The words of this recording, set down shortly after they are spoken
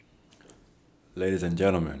Ladies and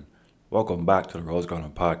gentlemen, welcome back to the Rose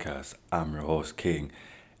Garden Podcast. I'm your host, King,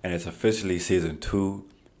 and it's officially season 2,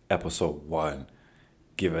 episode 1.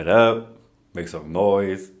 Give it up, make some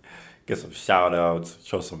noise, get some shout outs,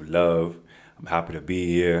 show some love. I'm happy to be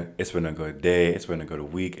here. It's been a good day, it's been a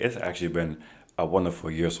good week. It's actually been a wonderful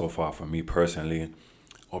year so far for me personally.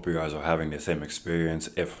 Hope you guys are having the same experience.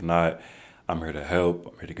 If not, I'm here to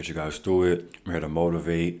help. I'm here to get you guys through it. I'm here to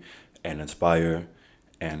motivate and inspire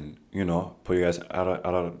and, put you guys out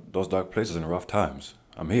of those dark places and rough times.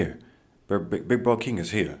 I'm here. Big Bro King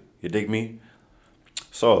is here. You dig me?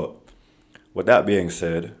 So, with that being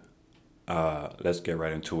said, let's get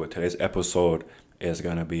right into it. Today's episode is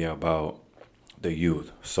going to be about the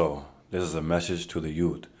youth. So, this is a message to the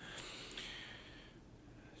youth.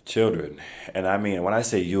 Children. And I mean, when I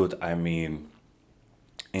say youth, I mean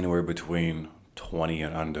anywhere between 20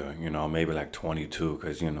 and under, maybe like 22,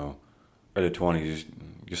 because, early 20s,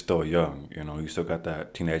 you're still young, you still got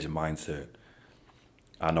that teenage mindset.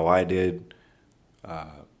 I know I did,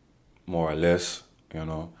 more or less,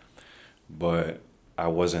 but I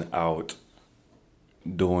wasn't out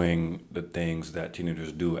doing the things that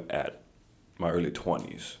teenagers do at my early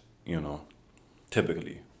 20s,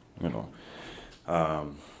 typically, you know.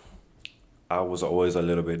 Um, I was always a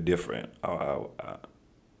little bit different.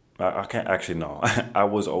 I can't actually know. I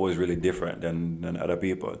was always really different than other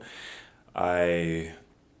people. I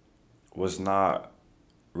was not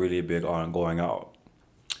really big on going out.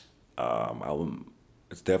 I'm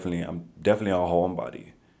definitely a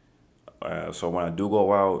homebody. So when I do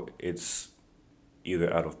go out, it's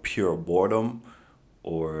either out of pure boredom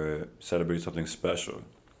or celebrate something special.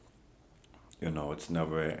 It's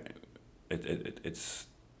never, it's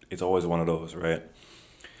always one of those, right?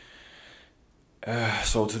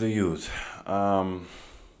 So to the youth,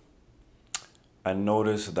 I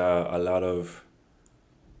noticed that a lot of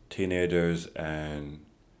teenagers and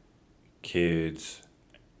kids,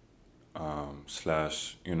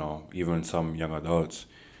 slash, even some young adults,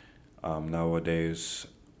 nowadays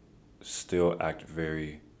still act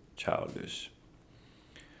very childish.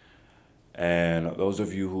 And those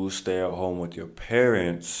of you who stay at home with your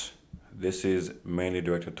parents, this is mainly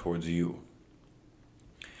directed towards you.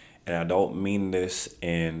 And I don't mean this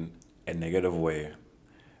in a negative way,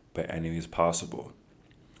 by any means possible.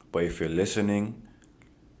 But if you're listening,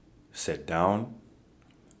 sit down,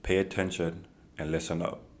 pay attention, and listen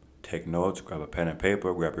up. Take notes, grab a pen and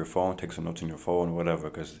paper, grab your phone, take some notes on your phone, whatever,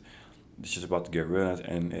 because it's just about to get real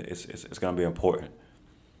and it's going to be important.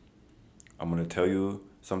 I'm going to tell you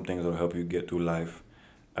some things that will help you get through life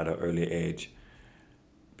at an early age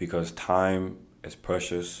because time is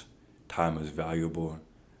precious, time is valuable,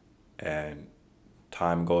 and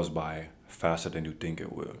time goes by faster than you think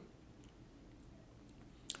it will.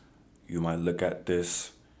 You might look at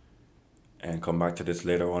this and come back to this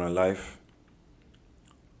later on in life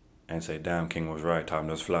and say, damn, King was right, time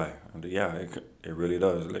does fly. And yeah, it really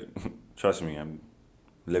does. Like, trust me, I'm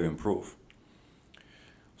living proof.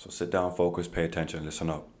 So sit down, focus, pay attention, listen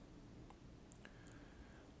up.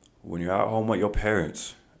 When you're at home with your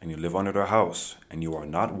parents and you live under their house and you are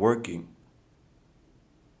not working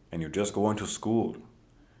and you're just going to school,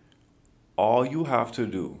 all you have to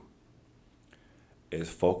do is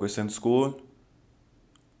focus in school,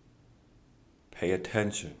 pay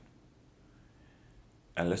attention,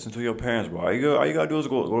 and listen to your parents, bro. All you gotta do is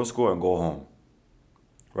go to school and go home,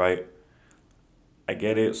 right? I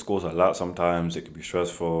get it. School's a lot sometimes. It can be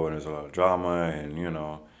stressful and there's a lot of drama and,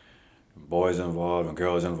 boys involved and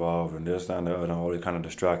girls involved and this, that, and the other, all these kind of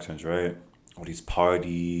distractions, right? All these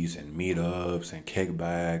parties and meetups and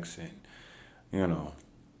kickbacks and, you know,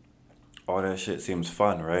 all that shit seems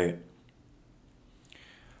fun, right?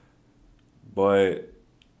 But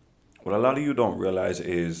what a lot of you don't realize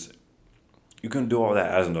is you can do all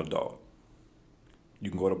that as an adult. You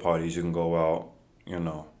can go to parties, you can go out,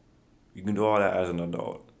 you can do all that as an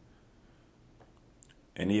adult.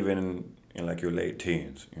 And even in like your late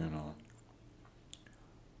teens.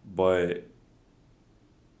 But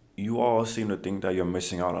you all seem to think that you're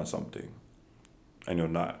missing out on something, and you're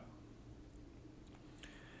not.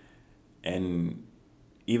 And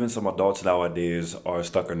even some adults nowadays are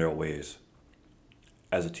stuck in their ways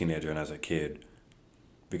as a teenager and as a kid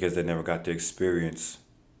because they never got to experience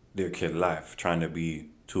their kid life, trying to be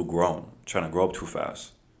too grown, trying to grow up too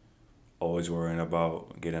fast, always worrying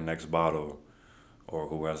about getting the next bottle or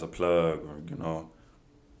who has a plug or,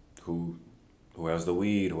 who has the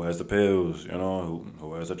weed, who has the pills,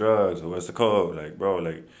 who has the drugs, who has the coke. Like, bro,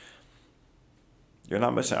 like, you're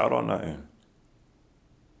not missing out on nothing.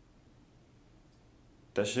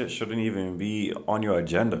 That shit shouldn't even be on your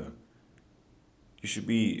agenda. You should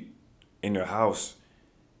be in your house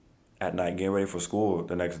at night getting ready for school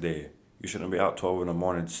the next day. You shouldn't be out 12 in the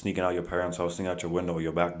morning sneaking out your parents' house, sneaking out your window or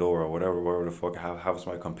your back door or whatever the fuck, have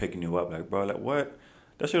somebody come picking you up. Like, bro, like, what?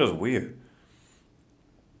 That shit is weird.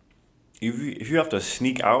 If you have to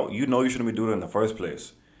sneak out, you know you shouldn't be doing it in the first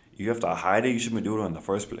place. You have to hide it, you shouldn't be doing it in the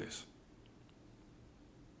first place.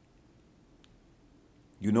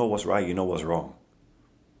 You know what's right, you know what's wrong.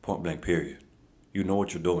 Point blank, period. You know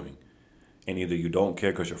what you're doing. And either you don't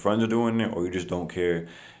care because your friends are doing it, or you just don't care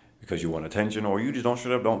because you want attention, or you just don't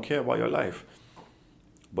straight up don't care about your life.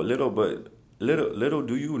 But little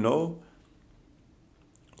do you know,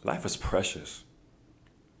 life is precious.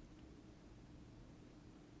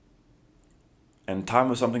 And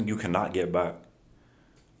time is something you cannot get back.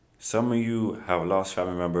 Some of you have lost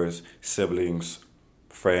family members, siblings,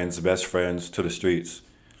 friends, best friends to the streets,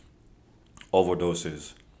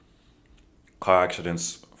 overdoses, car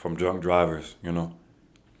accidents from drunk drivers,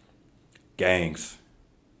 gangs,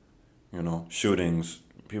 shootings,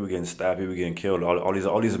 people getting stabbed, people getting killed,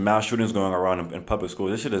 all these mass shootings going around in public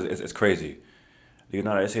schools. This shit is crazy. The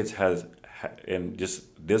United States has, in just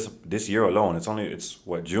this year alone, it's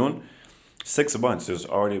what, June? 6 months, there's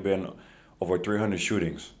already been over 300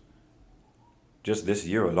 shootings. Just this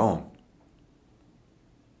year alone.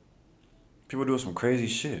 People doing some crazy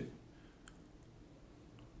shit.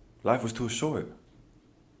 Life was too short.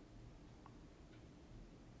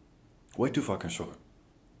 Way too fucking short.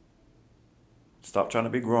 Stop trying to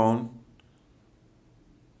be grown.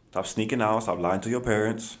 Stop sneaking out. Stop lying to your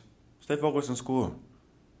parents. Stay focused in school.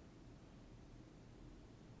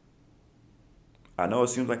 I know it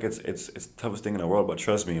seems like it's the toughest thing in the world, but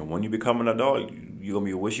trust me, when you become an adult, you're gonna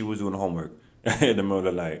be wish you was doing homework in the middle of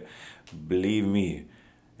the night. Believe me.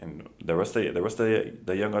 And the rest of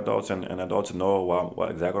the young adults and adults know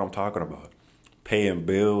what exactly what I'm talking about. Paying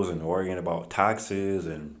bills and worrying about taxes,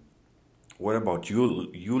 and what about you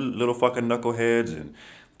little fucking knuckleheads, and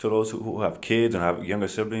to those who have kids and have younger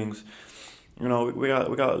siblings, we gotta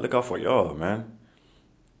look out for y'all, man.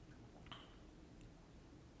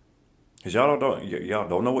 Cause y'all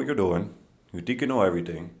don't know what you're doing. You think you know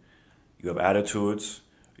everything. You have attitudes.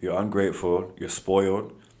 You're ungrateful. You're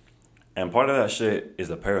spoiled. And part of that shit is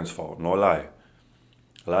the parents' fault. No lie.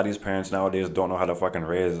 A lot of these parents nowadays don't know how to fucking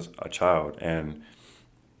raise a child. And,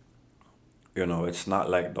 it's not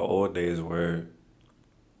like the old days where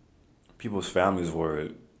people's families were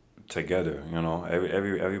together,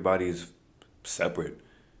 everybody's separate.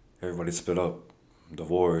 Everybody's split up,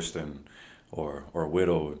 divorced, and or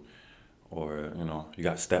widowed. Or, you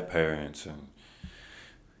got step parents, and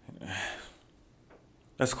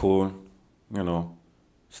that's cool, stepdad,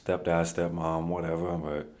 stepmom, whatever,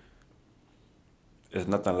 but it's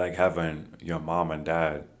nothing like having your mom and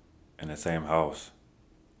dad in the same house,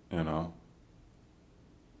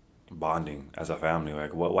 bonding as a family.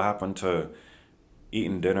 Like, what happened to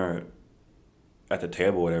eating dinner at the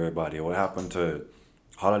table with everybody? What happened to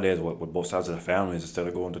holidays with both sides of the families? Instead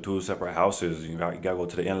of going to two separate houses, you gotta go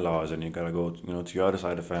to the in-laws, and you gotta go, to your other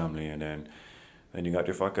side of the family, and then you got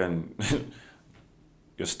your fucking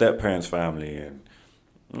your step parents' family, and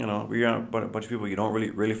we got a bunch of people you don't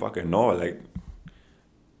really fucking know. Like,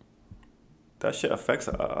 that shit affects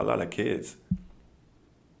a lot of kids.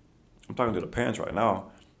 I'm talking to the parents right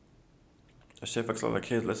now. That shit affects a lot of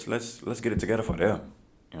kids. Let's get it together for them.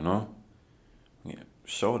 Yeah.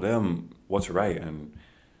 Show them what's right, and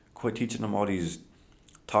quit teaching them all these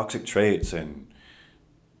toxic traits and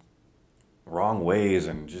wrong ways,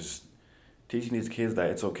 and just teaching these kids that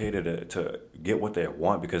it's okay to get what they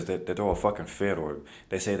want because they throw a fucking fit, or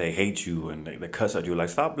they say they hate you and they cuss at you. Like,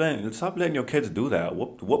 stop letting your kids do that.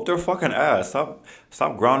 Whoop their fucking ass.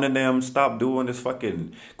 Stop grounding them. Stop doing this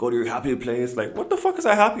fucking go to your happy place. Like, what the fuck is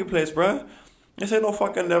a happy place, bruh? This ain't no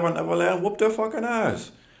fucking Neverland. Whoop their fucking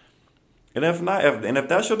ass. And if not, if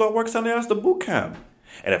that shit don't work, send their ass to boot camp.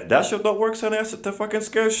 And if that shit don't work, send their ass to fucking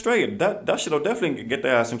Scared Straight. That shit'll definitely get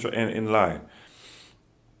their ass in line.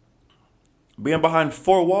 Being behind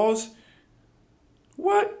four walls?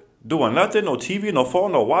 What? Doing nothing? No TV, no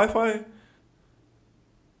phone, no Wi-Fi?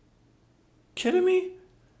 Kidding me?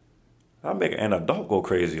 I'll make an adult go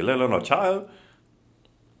crazy, let alone a child.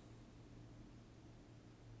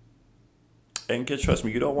 And kids, trust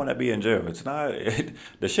me, you don't want to be in jail. It's not,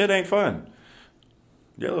 the shit ain't fun.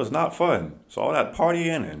 Jail is not fun. So all that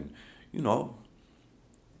partying and,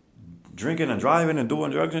 drinking and driving and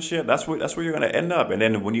doing drugs and shit, that's where you're going to end up. And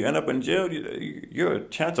then when you end up in jail, your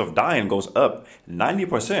chance of dying goes up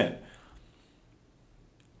 90%.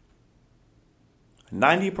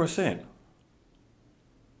 90%.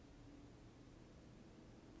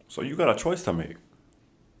 So you got a choice to make.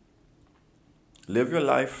 Live your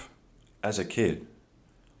life as a kid.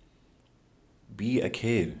 Be a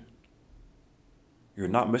kid. You're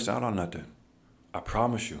not missing out on nothing. I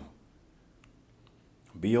promise you.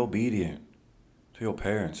 Be obedient to your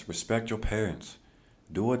parents. Respect your parents.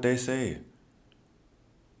 Do what they say.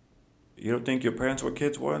 You don't think your parents were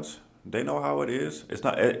kids once? They know how it is. It's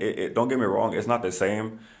not. Don't get me wrong. It's not the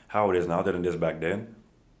same how it is now than it is back then.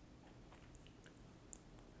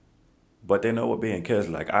 But they know what being kids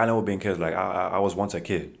like. I know what being kids like. I was once a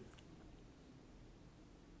kid.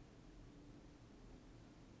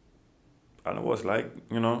 I know what it's like.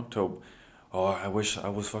 To oh, I wish I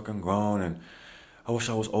was fucking grown and I wish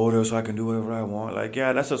I was older so I can do whatever I want. Like,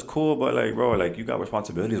 yeah, that's just cool, but like, bro, like you got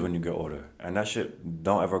responsibilities when you get older, and that shit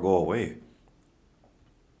don't ever go away,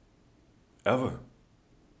 ever.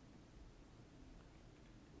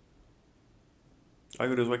 All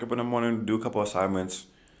you do is wake up in the morning, do a couple assignments,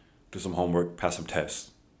 do some homework, pass some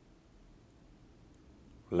tests,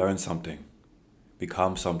 learn something,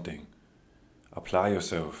 become something, apply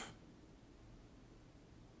yourself.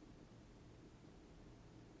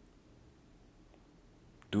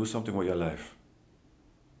 Do something with your life.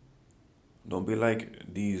 Don't be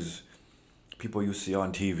like these people you see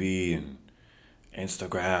on TV and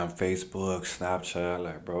Instagram, Facebook, Snapchat.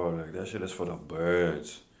 Like, bro, like that shit is for the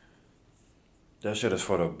birds. That shit is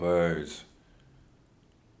for the birds.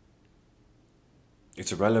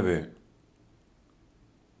 It's irrelevant.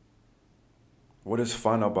 What is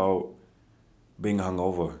fun about being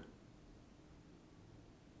hungover?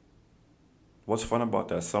 What's fun about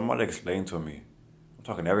that? Somebody explain to me. I'm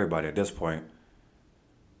talking to everybody at this point.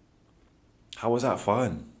 How is that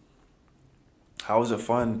fun? How is it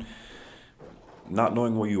fun not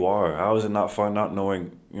knowing where you are? How is it not fun not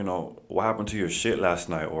knowing, what happened to your shit last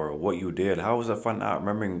night or what you did? How is it fun not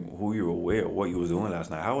remembering who you were with or what you was doing last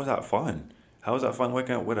night? How is that fun? How is that fun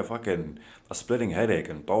waking up with a splitting headache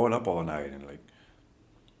and throwing up all night and like,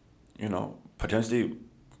 potentially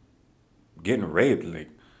getting raped, like,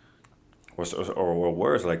 or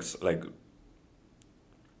worse, like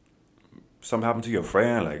something happened to your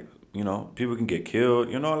friend, like, people can get killed,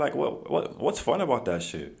 like what's fun about that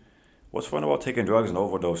shit? What's fun about taking drugs and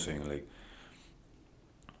overdosing? Like,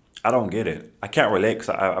 I don't get it. I can't relate because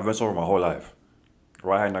I've been sober my whole life.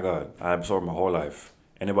 Right hand of God, I've been sober my whole life.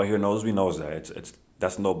 Anybody here knows me knows that it's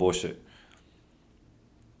that's no bullshit.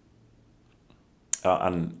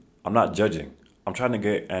 And I'm not judging. I'm trying to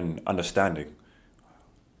get an understanding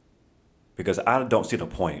because I don't see the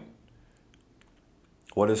point.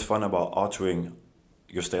 What is fun about altering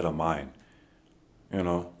your state of mind? You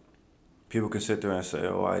know, people can sit there and say,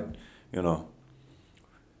 "Oh, you know,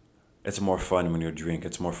 it's more fun when you drink.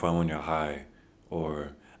 It's more fun when you're high,"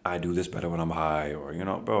 or "I do this better when I'm high," or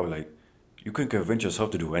bro, like you can convince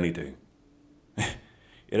yourself to do anything.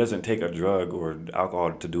 It doesn't take a drug or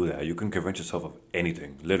alcohol to do that. You can convince yourself of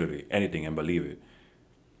anything, literally anything, and believe it.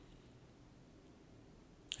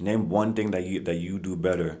 Name one thing that you do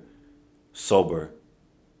better sober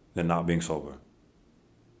than not being sober.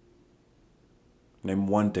 Name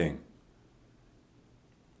one thing.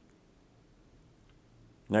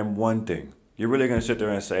 Name one thing. You're really gonna sit there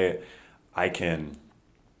and say, I can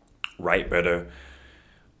write better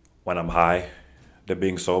when I'm high than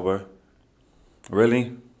being sober?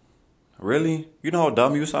 Really? Really? You know how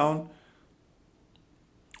dumb you sound?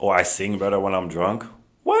 Or I sing better when I'm drunk?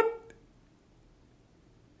 What?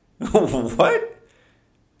 What?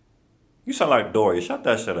 You sound like Dory. Shut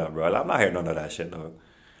that shit up, bro. I'm not hearing none of that shit, dog.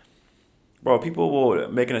 Bro, people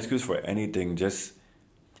will make an excuse for anything just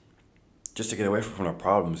to get away from the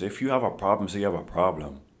problems. If you have a problem, say you have a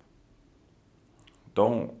problem.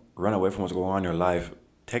 Don't run away from what's going on in your life.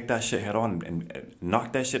 Take that shit head on and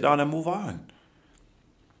knock that shit down and move on.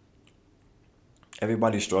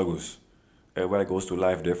 Everybody struggles. Everybody goes through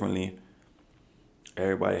life differently.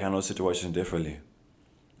 Everybody handles situations differently.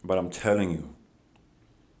 But I'm telling you,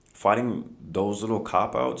 fighting those little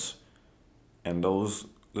cop outs and those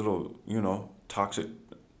little,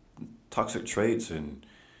 toxic traits and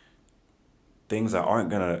things that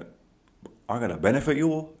aren't gonna benefit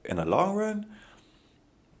you in the long run,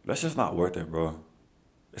 that's just not worth it, bro.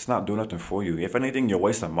 It's not doing nothing for you. If anything, you're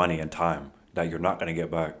wasting money and time that you're not gonna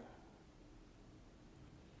get back.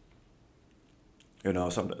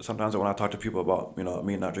 Sometimes when I talk to people about,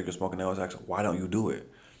 me not drinking, smoking, they always ask, why don't you do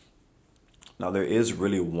it? Now, there is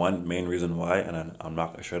really one main reason why, and I'm not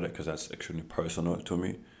going to share that because that's extremely personal to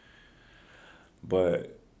me.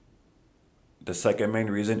 But the second main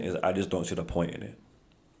reason is I just don't see the point in it.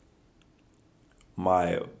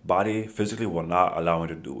 My body physically will not allow me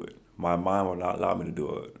to do it. My mind will not allow me to do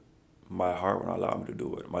it. My heart will not allow me to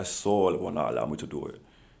do it. My soul will not allow me to do it.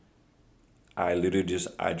 I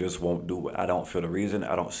just won't do it. I don't feel a reason.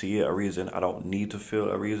 I don't see a reason. I don't need to feel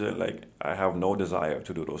a reason. Like, I have no desire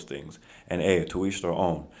to do those things. And hey, to each their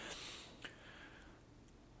own.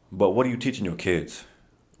 But what are you teaching your kids?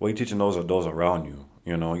 What are you teaching those around you?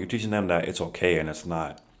 You know, you're teaching them that it's okay and it's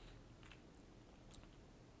not.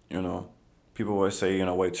 You know, people always say, you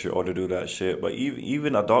know, wait till you're older to do that shit. But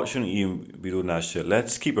even adults shouldn't even be doing that shit.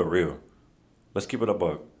 Let's keep it real. Let's keep it a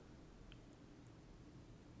buck.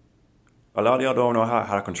 A lot of y'all don't know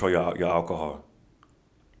how to control your alcohol.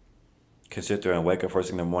 Can sit there and wake up first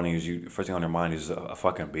thing in the morning first thing on your mind is a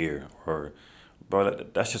fucking beer, or bro,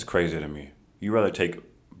 that's just crazy to me. You rather take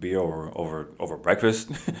beer over breakfast.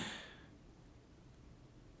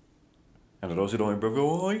 And for those who don't eat breakfast,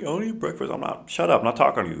 oh, I don't eat breakfast. I'm not. Shut up. I'm not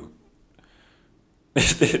talking to you.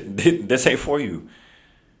 This ain't for you.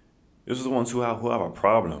 This is the ones who have a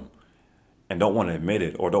problem and don't want to admit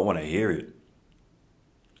it or don't want to hear it.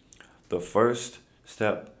 The first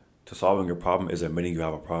step to solving your problem is admitting you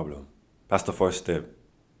have a problem. That's the first step.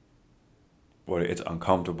 Whether it's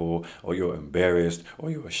uncomfortable or you're embarrassed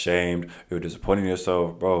or you're ashamed, you're disappointing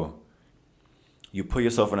yourself, bro. You put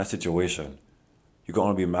yourself in that situation. You're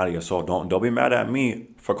gonna be mad at yourself. Don't be mad at me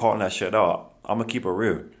for calling that shit out. I'm gonna keep it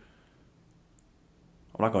real.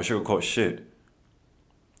 I'm not gonna sugarcoat shit.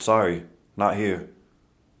 Sorry, not here.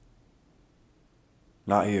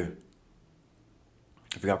 Not here.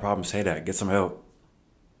 If you got problems, say that. Get some help.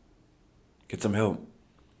 Get some help.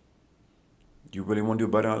 You really want to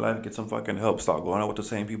do better in life? Get some fucking help. Stop going out with the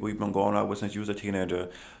same people you've been going out with since you was a teenager.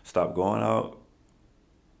 Stop going out.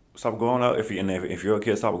 Stop going out. If you're a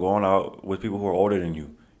kid, stop going out with people who are older than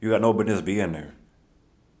you. You got no business being there,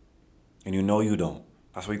 and you know you don't.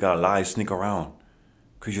 That's why you gotta lie, sneak around,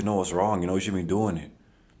 cause you know what's wrong. You know you should be doing it.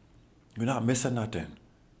 You're not missing nothing.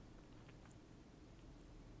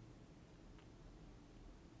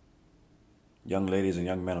 Young ladies and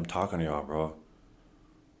young men, I'm talking to y'all, bro.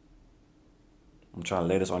 I'm trying to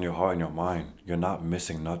lay this on your heart and your mind. You're not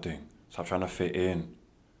missing nothing. Stop trying to fit in.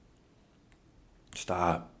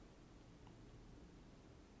 Stop.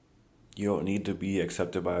 You don't need to be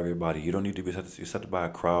accepted by everybody. You don't need to be accepted by a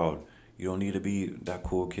crowd. You don't need to be that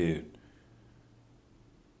cool kid.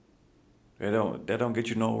 They don't get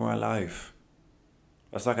you nowhere in life.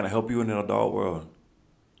 That's not gonna help you in an adult world.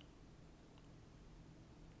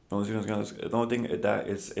 The only thing that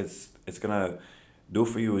it's gonna do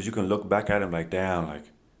for you is you can look back at him like, damn, like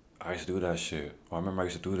I used to do that shit. Or I remember I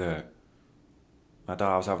used to do that. I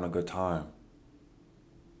thought I was having a good time.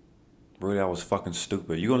 Really, I was fucking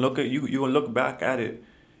stupid. You gonna look back at it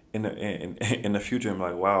in the future and be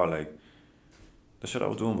like, wow, like the shit I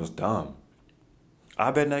was doing was dumb.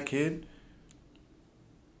 I been that kid.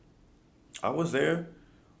 I was there.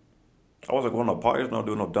 I wasn't going to parties, not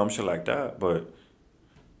doing no dumb shit like that, but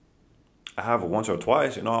I have it once or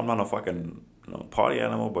twice. You know, I'm not a fucking party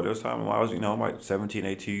animal, but there was time when I was, I'm like 17,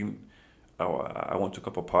 18. I went to a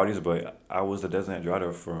couple parties, but I was the designated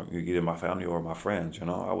driver for either my family or my friends. You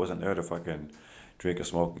know, I wasn't there to fucking drink and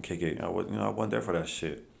smoke and kick it. I wasn't there for that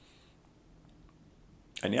shit.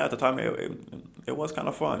 And yeah, at the time, it was kind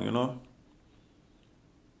of fun,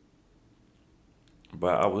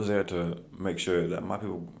 But I was there to make sure that my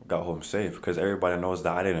people got home safe because everybody knows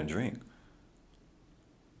that I didn't drink.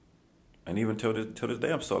 And even till this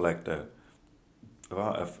day, I'm still like that.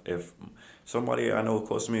 If somebody I know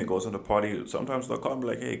close to me goes to the party, sometimes they'll call me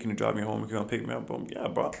like, "Hey, can you drive me home? Can you come pick me up?" Boom, yeah,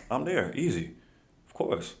 bro, I'm there, easy, of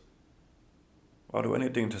course. I'll do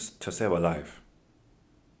anything to save a life,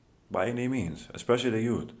 by any means, especially the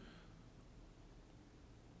youth.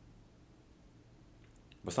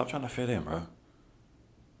 But stop trying to fit in, bro.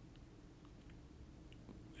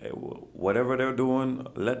 Hey, whatever they're doing,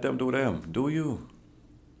 let them do them. Do you?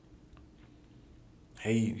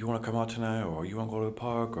 Hey, you want to come out tonight, or you want to go to the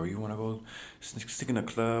park, or you want to go stick in the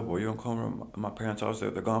club, or you want to come to my parents' house? They're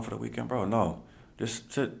gone for the weekend, bro. No,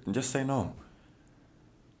 just sit, just say no.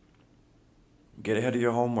 Get ahead of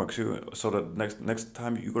your homework, so that next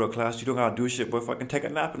time you go to class, you don't gotta do shit, but fucking take a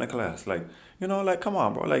nap in the class. Like, like come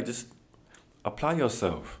on, bro. Like, just apply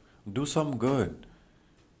yourself. Do something good.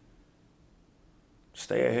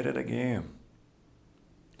 Stay ahead of the game.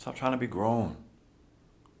 Stop trying to be grown.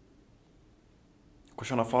 Quit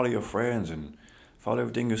trying to follow your friends and follow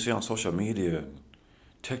everything you see on social media,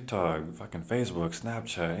 TikTok, fucking Facebook,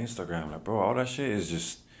 Snapchat, Instagram. Like, bro, all that shit is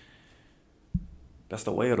just, that's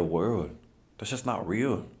the way of the world. That's just not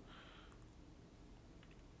real.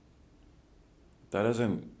 That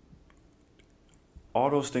isn't, all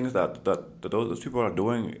those things that those people are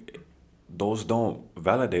doing, those don't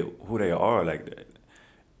validate who they are. Like,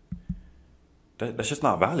 that's just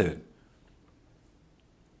not valid.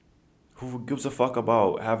 Who gives a fuck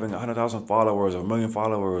about having 100,000 followers or a million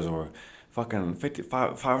followers or fucking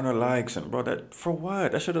 500 likes? And bro, that for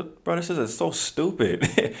what? That should bro, this is so stupid.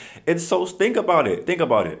 It's so, think about it. Think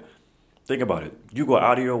about it. Think about it. You go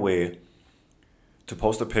out of your way to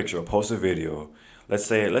post a picture or post a video. Let's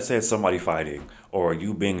say it's somebody fighting, or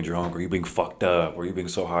you being drunk, or you being fucked up, or you being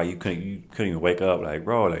so high you couldn't even wake up, like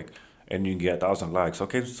bro, like, and you get 1,000 likes.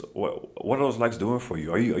 Okay, so what are those likes doing for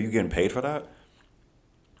you? Are you getting paid for that?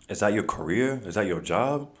 Is that your career? Is that your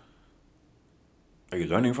job? Are you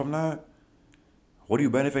learning from that? What are you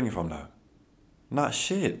benefiting from that? Not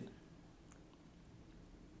shit.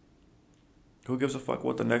 Who gives a fuck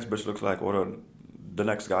what the next bitch looks like, or the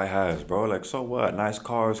next guy has, bro? Like, so what? Nice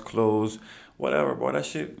cars, clothes, whatever, bro. That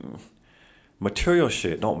shit, material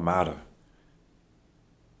shit don't matter.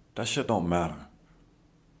 That shit don't matter.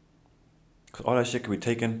 Because all that shit can be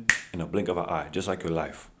taken in a blink of an eye, just like your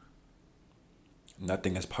life.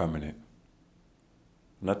 Nothing is permanent.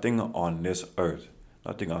 Nothing on this earth,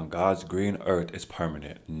 nothing on God's green earth is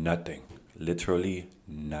permanent. Nothing. Literally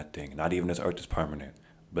nothing. Not even this earth is permanent.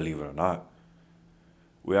 Believe it or not.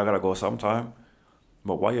 We all gotta go sometime.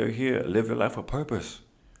 But while you're here, live your life with purpose.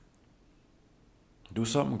 Do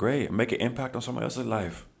something great. Make an impact on somebody else's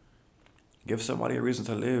life. Give somebody a reason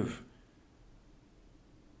to live.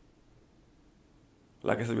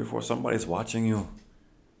 Like I said before, somebody's watching you.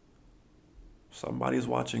 Somebody's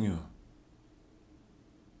watching you.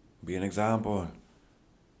 Be an example.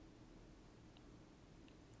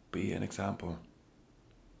 Be an example.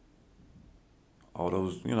 All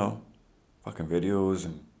those, fucking videos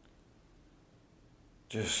and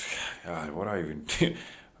just, God, what I even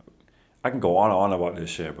I can go on and on about this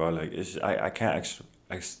shit, bro. Like, I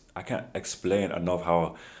can't explain enough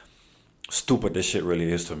how stupid this shit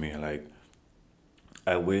really is to me. Like,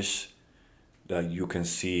 I wish that you can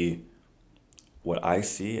see what I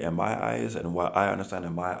see in my eyes and what I understand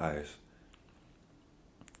in my eyes.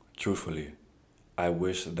 Truthfully, I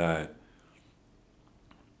wish that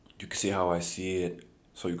you can see how I see it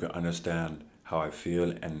so you can understand how I feel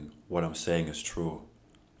and what I'm saying is true.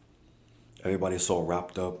 Everybody's so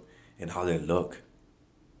wrapped up in how they look.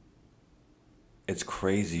 It's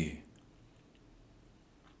crazy.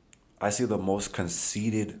 I see the most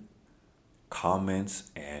conceited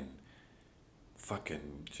comments and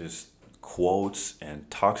fucking just quotes and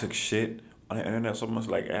toxic shit on the internet. So much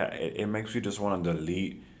like it makes you just want to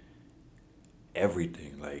delete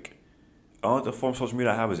everything. Like, all the form of social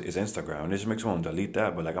media I have is Instagram. And it just makes me want to delete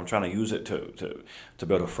that. But like, I'm trying to use it to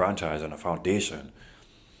build a franchise and a foundation.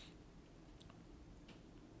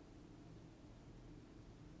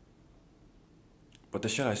 But the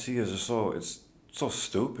shit I see is just it's so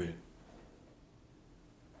stupid.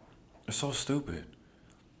 It's so stupid.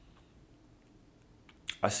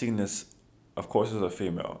 I seen this, of course, as a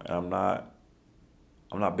female, and I'm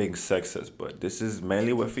not being sexist, but this is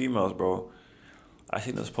mainly with females, bro. I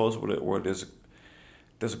seen this post where this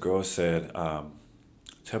girl said,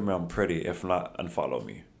 "Tell me I'm pretty. If not, unfollow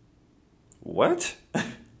me." What?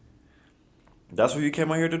 That's what you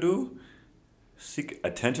came out here to do? Seek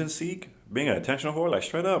attention? Being an attention whore? Like,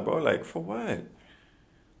 straight up, bro. Like, for what?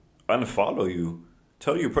 Unfollow you?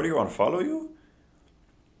 Tell you you're pretty or unfollow you?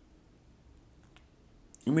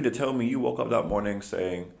 You mean to tell me you woke up that morning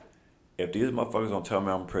saying, if these motherfuckers don't tell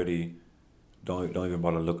me I'm pretty, don't even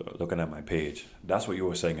bother looking at my page? That's what you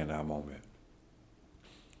were saying in that moment.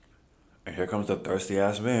 And here comes the thirsty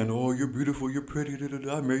ass man. Oh, you're beautiful, you're pretty. Da, da,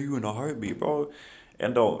 da. I marry you in a heartbeat, bro.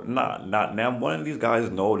 And don't not now. One of these guys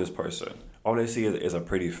know this person. All they see is a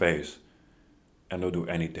pretty face, and they'll do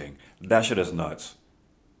anything. That shit is nuts.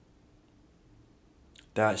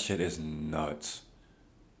 That shit is nuts.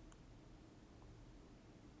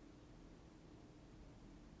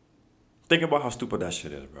 Think about how stupid that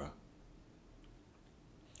shit is, bro.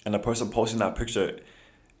 And the person posting that picture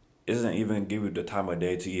isn't even give you the time of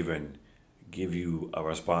day to even give you a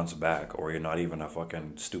response back, or you're not even a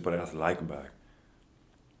fucking stupid ass like back.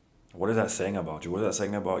 What is that saying about you? What is that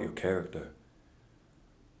saying about your character?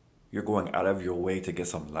 You're going out of your way to get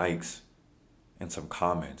some likes and some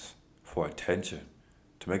comments for attention,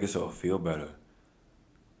 to make yourself feel better.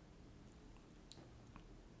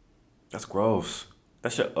 That's gross.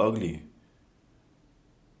 That shit ugly.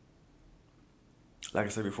 Like I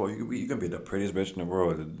said before, you can be the prettiest bitch in the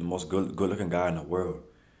world, the most good looking guy in the world.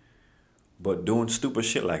 But doing stupid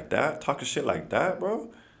shit like that, talking shit like that, bro,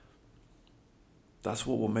 that's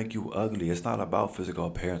what will make you ugly. It's not about physical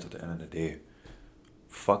appearance at the end of the day.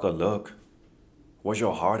 Fuck a look. Where's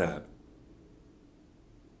your heart at?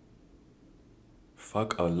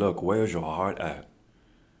 Fuck a look. Where's your heart at?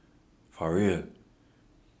 For real.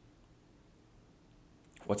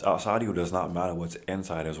 What's outside of you does not matter. What's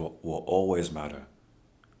inside is what will always matter.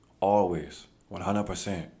 Always.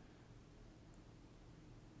 100%.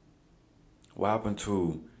 What happened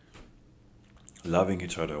to loving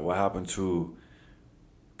each other? What happened to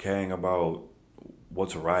caring about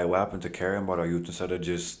what's right? What happened to caring about our youth instead of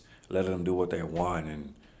just letting them do what they want?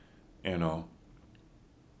 And, you know,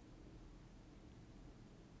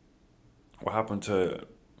 what happened to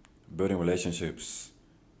building relationships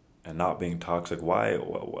and not being toxic?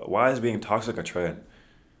 Why is being toxic a trend?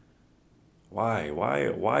 Why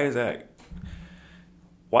is that?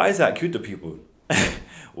 Why is that cute to people?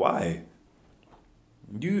 Why?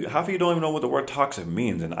 Half of you don't even know what the word toxic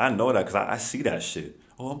means, and I know that because I see that shit.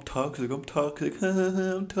 Oh, I'm toxic. I'm toxic.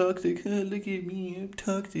 I'm toxic. Look at me. I'm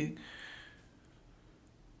toxic.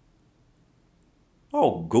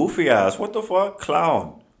 Oh, goofy ass. What the fuck?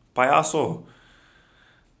 Clown. Payaso.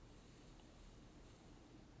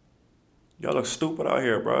 Y'all look stupid out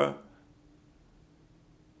here, bruh.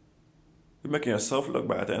 You're making yourself look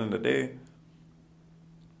bad at the end of the day.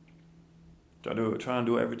 Trying to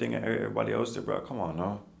do everything and everybody else did, bro. Come on,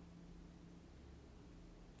 no.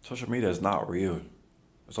 Social media is not real.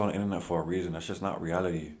 It's on the internet for a reason. That's just not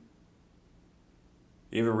reality.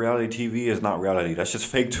 Even reality TV is not reality. That's just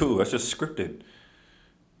fake too. That's just scripted.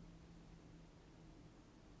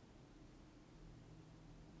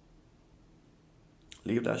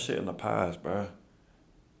 Leave that shit in the past, bro.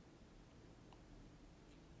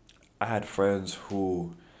 I had friends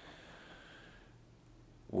who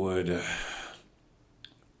would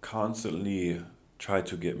constantly try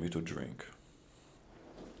to get me to drink.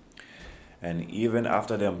 And even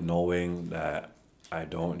after them knowing that I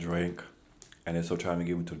don't drink and they're still trying to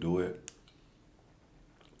get me to do it,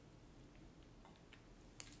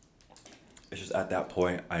 it's just at that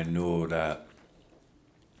point I knew that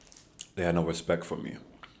they had no respect for me.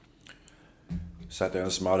 Sat there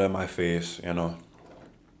and smiled in my face,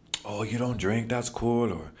 Oh, you don't drink? That's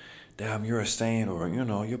cool. Or, damn, you're a saint. Or,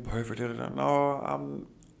 you're perfect. No, I'm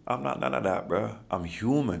not none of that, bro. I'm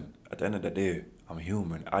human. At the end of the day, I'm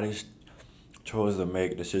human. I just chose to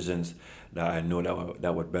make decisions that I knew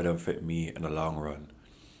that would better fit me in the long run.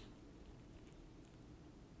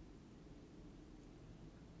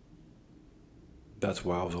 That's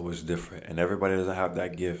why I was always different. And everybody doesn't have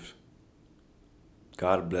that gift.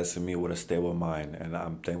 God blessed me with a stable mind, and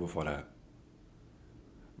I'm thankful for that.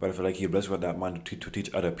 But I feel like He blessed me with that mind to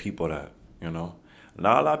teach other people that, Not a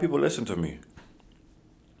lot of people listen to me.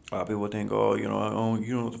 A lot of people think, oh, you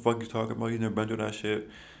know what the fuck you talking about? You never been through that shit.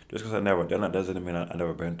 Just because I never done it doesn't mean I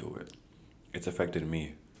never been through it. It's affected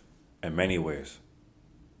me in many ways.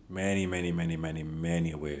 Many, many, many, many,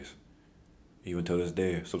 many ways. Even till this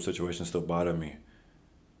day, some situations still bother me.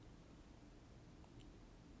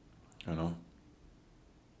 You know?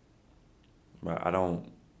 But I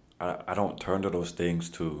don't turn to those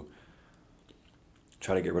things to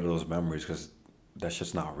try to get rid of those memories because that's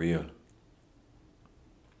just not real.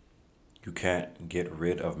 You can't get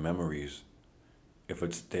rid of memories. If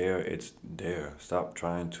it's there, it's there. Stop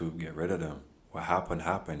trying to get rid of them. What happened,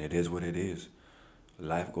 happened. It is what it is.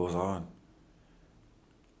 Life goes on.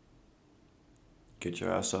 Get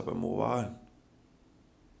your ass up and move on.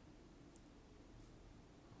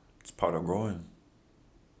 It's part of growing.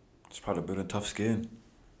 It's part of building tough skin.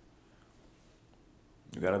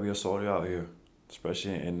 You gotta be a soldier out here,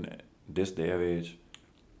 especially in this day of age.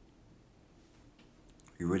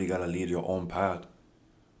 You really gotta lead your own path,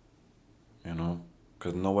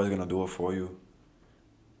 because nobody's gonna do it for you.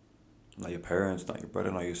 Not your parents, not your brother,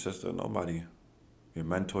 not your sister, nobody. Your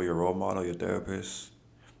mentor, your role model, your therapist,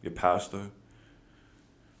 your pastor,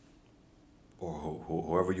 or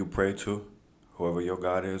whoever you pray to, whoever your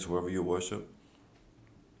God is, whoever you worship.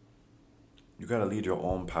 You gotta lead your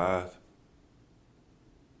own path.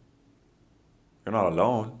 You're not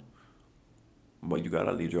alone, but you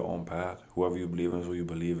gotta lead your own path. Whoever you believe in is who you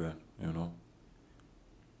believe in,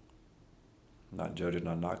 Not judging,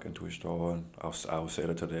 not knocking, to each their own. I will say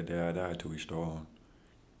that to the day I die, to each their own.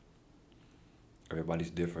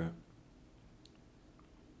 Everybody's different.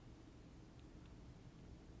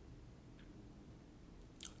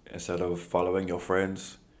 Instead of following your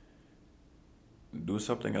friends, do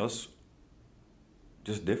something else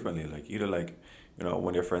just differently. Like either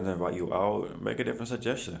when your friends invite you out, make a different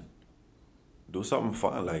suggestion. Do something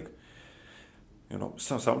fun.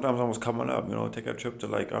 Sometimes I was coming up, take a trip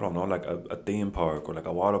to I don't know, like a theme park or like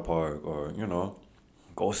a water park or,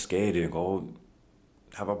 go skating, go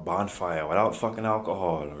have a bonfire without fucking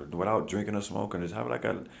alcohol or without drinking or smoking. Just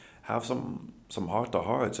have some heart to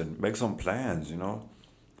hearts and make some plans,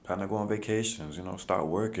 Plan to go on vacations, start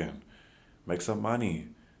working, make some money.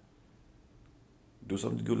 Do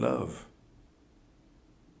something you love.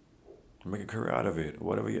 Make a career out of it.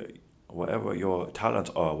 Whatever your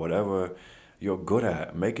talents are, whatever you're good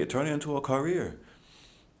at, make it turn it into a career.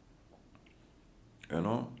 You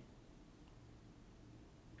know,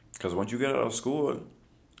 because once you get out of school,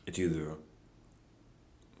 it's either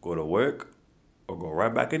go to work or go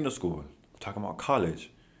right back into school. I'm talking about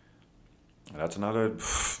college. That's another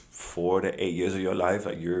 4 to 8 years of your life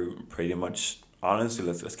that you're pretty much honestly.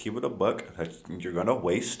 Let's keep it a buck. That you're gonna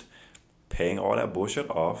waste paying all that bullshit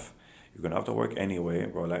off. You're gonna have to work anyway,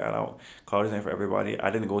 bro. Like I don't college ain't for everybody. I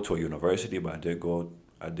didn't go to a university, but I did go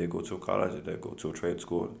to college. I did go to a trade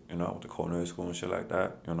school. With the culinary school and shit like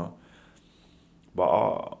that. But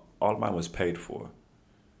all mine was paid for,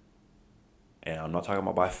 and I'm not talking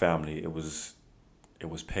about my family. It was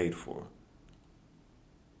paid for.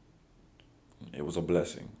 It was a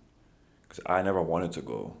blessing because I never wanted to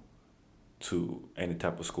go to any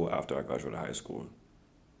type of school after I graduated high school,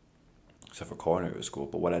 except for culinary school.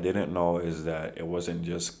 But what I didn't know is that it wasn't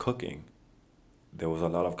just cooking. There was a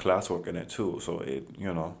lot of classwork in it too. So I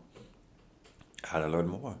had to learn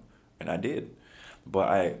more. And I did. But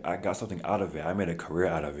I got something out of it. I made a career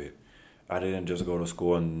out of it. I didn't just go to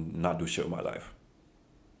school and not do shit with my life.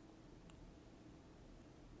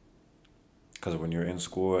 Because when you're in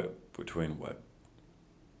school, between what?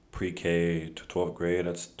 Pre-K to 12th grade,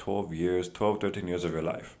 that's 12 years, 12, 13 years of your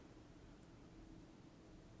life.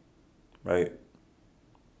 Right?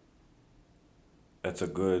 That's a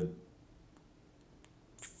good,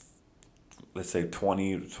 let's say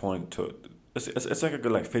 20 to, it's like a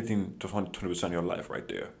good like 15 to 20% of your life right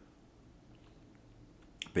there,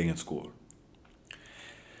 being in school.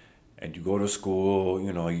 And you go to school,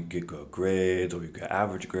 you get good grades or you get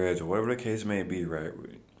average grades or whatever the case may be, right?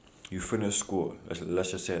 You finish school.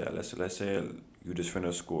 Let's just say that. Let's say you just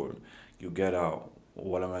finish school. You get out.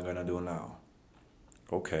 What am I gonna do now?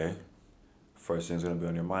 Okay. First thing's gonna be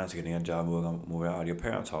on your mind is getting a job, moving out of your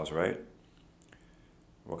parents' house, right?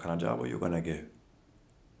 What kind of job are you gonna get?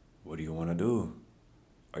 What do you wanna do?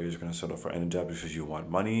 Are you just gonna settle for any job because you want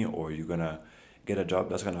money, or are you gonna get a job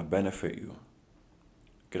that's gonna benefit you?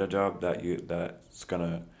 Get a job that's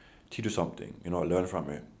gonna teach you something. Learn from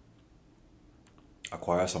it,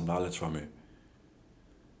 acquire some knowledge from it.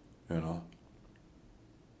 You know,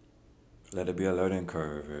 let it be a learning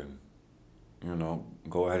curve, and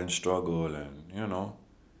go ahead and struggle, and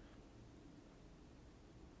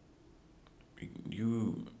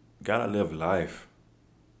you gotta live life.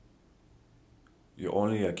 You're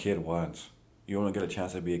only a kid once. You only get a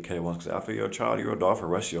chance to be a kid once. Because after you're a child, you're an adult for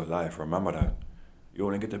the rest of your life. Remember that. You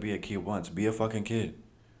only get to be a kid once. Be a fucking kid.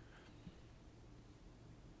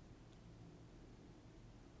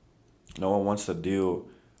 No one wants to deal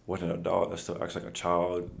with an adult that still acts like a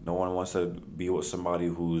child. No one wants to be with somebody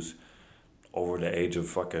who's over the age of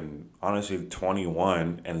fucking, honestly,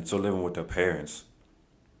 21 and still living with their parents.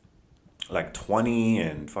 Like 20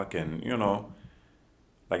 and fucking,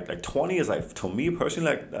 like 20 is like, to me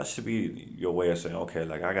personally, like that should be your way of saying, okay,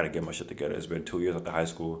 like I gotta get my shit together. It's been 2 years after high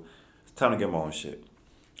school. It's time to get my own shit.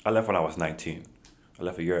 I left when I was 19. I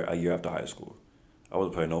left a year after high school. I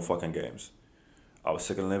wasn't playing no fucking games. I was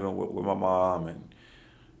sick of living with my mom and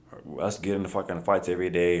us getting the fucking fights every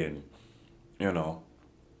day and, you know,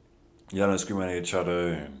 yelling and screaming at each other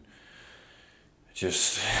and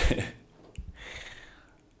just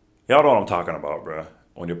y'all know what I'm talking about, bruh.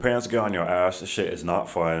 When your parents get on your ass, the shit is not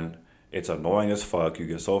fun. It's annoying as fuck. You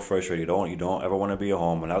get so frustrated. You don't ever want to be at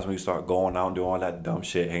home, and that's when you start going out and doing all that dumb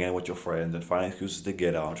shit, hanging with your friends and finding excuses to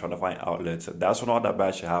get out and trying to find outlets. That's when all that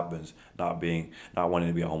bad shit happens. Not wanting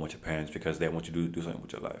to be at home with your parents because they want you to do something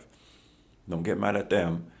with your life. Don't get mad at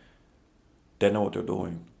them. They know what they're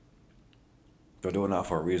doing. They're doing that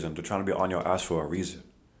for a reason. They're trying to be on your ass for a reason.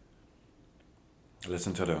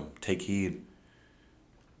 Listen to them. Take heed.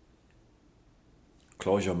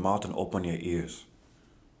 Close your mouth and open your ears.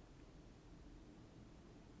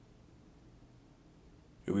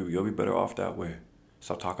 You'll be better off that way.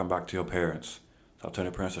 Stop talking back to your parents. Stop telling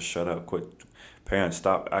your parents to shut up. Quit. Parents,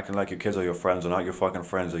 stop acting like your kids are your friends or not your fucking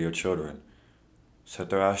friends or your children. Set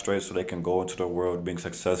their ass straight so they can go into the world being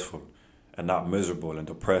successful and not miserable and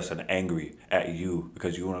depressed and angry at you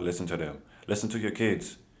because you want to listen to them. Listen to your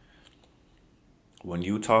kids. When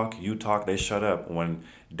you talk, they shut up. When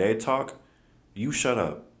they talk, you shut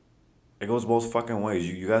up. It goes both fucking ways.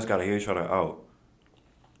 You guys gotta hear each other out.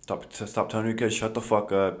 Stop telling your kids shut the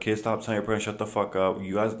fuck up. Kids, stop telling your parents shut the fuck up.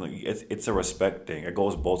 You guys, it's a respect thing. It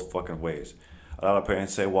goes both fucking ways. A lot of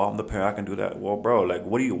parents say, "Well, I'm the parent. I can do that." Well, bro, like,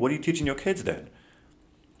 what are you teaching your kids then?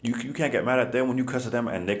 You can't get mad at them when you cuss at them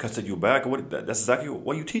and they cuss at you back. That's exactly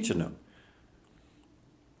what you teaching them.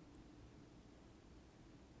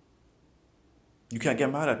 You can't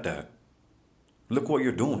get mad at that. Look what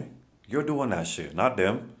you're doing. You're doing that shit, not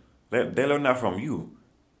them. They learn that from you.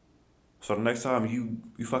 So the next time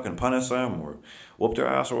you fucking punish them or whoop their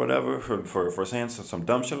ass or whatever for saying some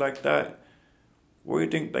dumb shit like that, where do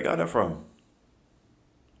you think they got it from?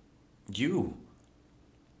 You.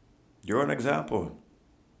 You're an example.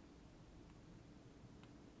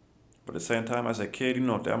 But at the same time, as a kid, you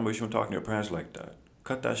know damn well you shouldn't talk to your parents like that.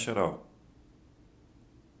 Cut that shit out.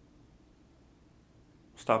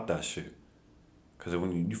 Stop that shit. Because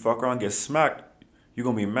when you fuck around and get smacked, you're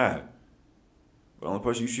going to be mad. The only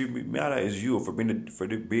person you should be mad at is you for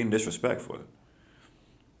being disrespectful.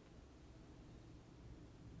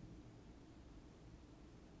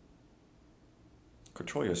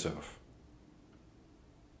 Control yourself.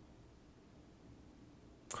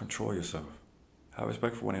 Control yourself. Have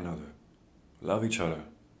respect for one another. Love each other.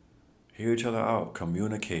 Hear each other out.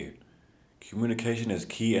 Communicate. Communication is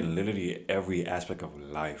key in literally every aspect of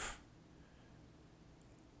life.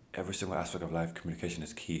 Every single aspect of life, communication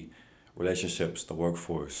is key. Relationships, the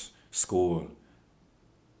workforce, school,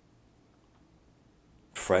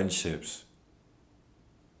 friendships.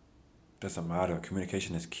 Doesn't matter.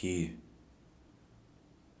 Communication is key.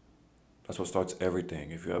 That's what starts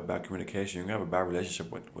everything. If you have bad communication, you're going to have a bad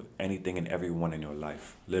relationship with anything and everyone in your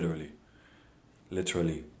life. Literally.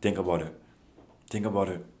 Literally. Think about it. Think about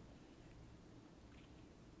it.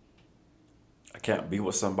 I can't be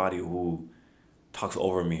with somebody who talks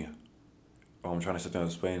over me. Or I'm trying to sit there and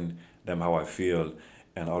explain them how I feel.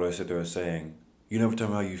 And all they sit there saying, you never tell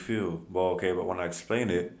me how you feel. Well, okay, but when I explain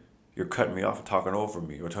it, you're cutting me off and talking over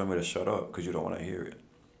me. Or telling me to shut up because you don't want to hear it.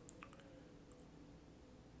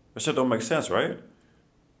 That shit don't make sense, right?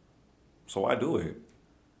 So why do it?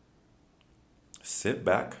 Sit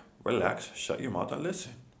back, relax, shut your mouth and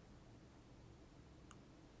listen.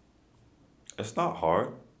 It's not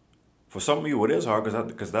hard. For some of you, it is hard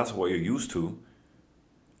because that's what you're used to.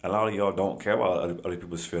 A lot of y'all don't care about other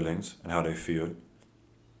people's feelings and how they feel.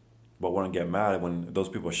 But want to get mad when those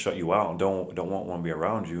people shut you out and don't want to be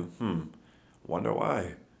around you. Wonder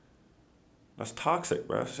why. That's toxic,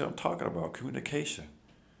 bro. That's what I'm talking about. Communication.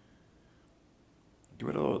 Get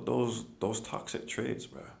rid of those toxic traits,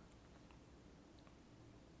 bro.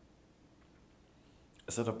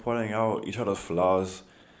 Instead of pointing out each other's flaws,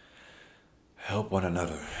 help one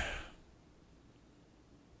another.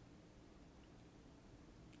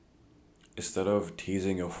 Instead of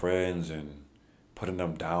teasing your friends and putting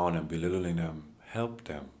them down and belittling them, help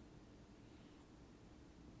them.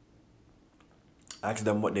 Ask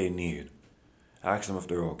them what they need. Ask them if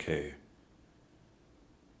they're okay.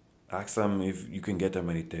 Ask them if you can get them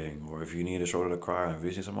anything, or if you need a shoulder to cry, or if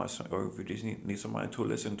you need somebody, or if you just need somebody to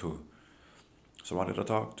listen to, somebody to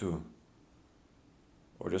talk to,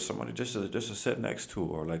 or just somebody just to sit next to,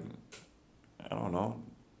 or like, I don't know,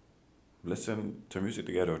 listen to music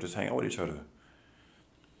together, or just hang out with each other.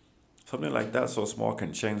 Something like that so small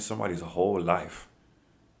can change somebody's whole life.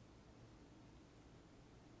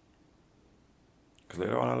 Because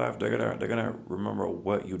later on in life, they're gonna remember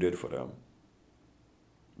what you did for them.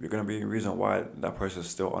 You're gonna be the reason why that person's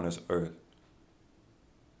still on this earth.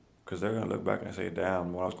 Because they're gonna look back and say,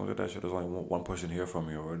 "Damn, when I was going through that shit, there's only one person here for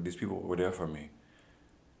me, or these people were there for me."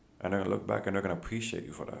 And they're gonna look back and they're gonna appreciate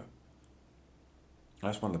you for that. And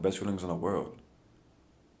that's one of the best feelings in the world.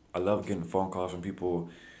 I love getting phone calls from people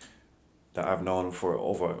that I've known for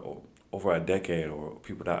over a decade, or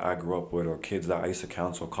people that I grew up with, or kids that I used to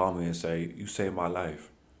counsel call me and say, "You saved my life,"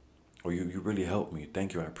 or you really helped me.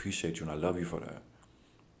 Thank you. I appreciate you and I love you for that.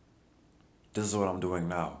 This is what I'm doing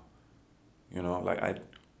now. Like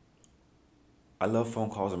I love phone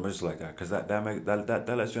calls and messages like that because that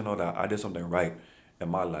lets you know that I did something right in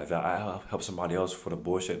my life, that I helped somebody else for the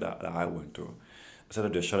bullshit that I went through, instead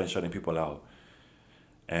of just shutting people out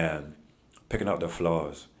and picking out their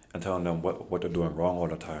flaws and telling them what they're doing wrong all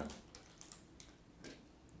the time.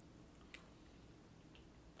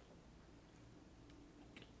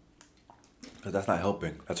 Because that's not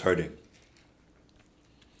helping. That's hurting.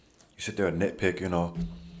 You sit there and nitpick,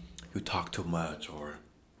 you talk too much, or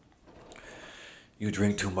you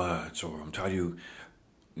drink too much, or I'm tired of you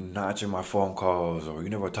not answering my phone calls, or you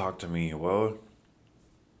never talk to me. Well,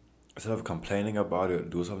 instead of complaining about it,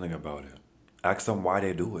 do something about it. Ask them why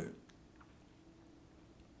they do it.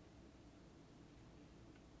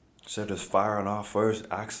 Instead of just firing off first,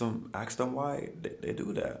 ask them why they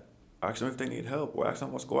do that. Ask them if they need help, or ask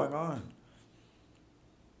them what's going on.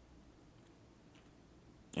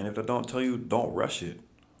 And if they don't tell you, don't rush it.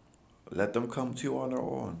 Let them come to you on their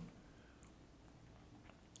own.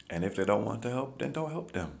 And if they don't want to help, then don't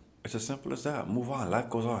help them. It's as simple as that. Move on. Life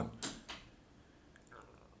goes on.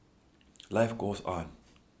 Life goes on.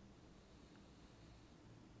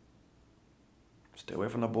 Stay away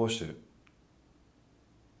from the bullshit.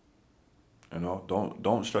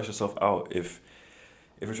 Don't stress yourself out if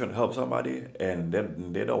you're trying to help somebody and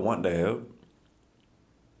they don't want the help.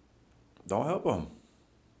 Don't help them.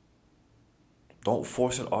 Don't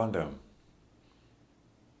force it on them.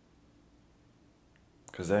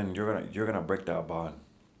 Cause then you're gonna break that bond.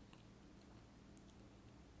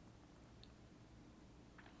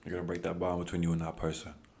 You're gonna break that bond between you and that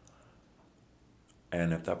person.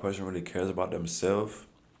 And if that person really cares about themselves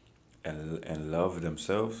and love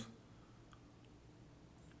themselves,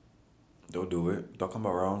 they'll do it. They'll come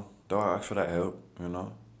around. They'll ask for that help.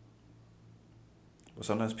 But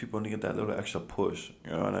sometimes people need that little extra push.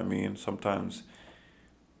 You know what I mean? Sometimes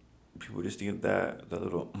people just need that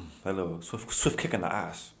little swift kick in the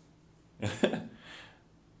ass.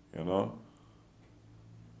 you know?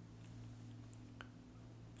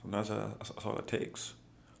 Sometimes that's all it takes.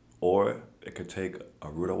 Or it could take a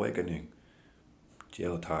rude awakening,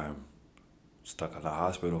 jail time, stuck in the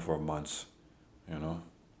hospital for months, you know?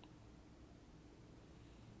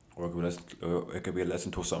 Or it could be a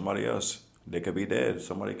lesson to somebody else. They could be dead.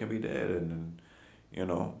 Somebody can be dead. And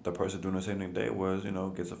the person doing the same thing they was,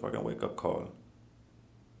 gets a fucking wake up call.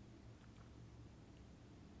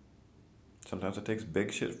 Sometimes it takes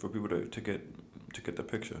big shit for people to get the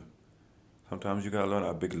picture. Sometimes you gotta learn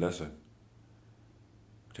a big lesson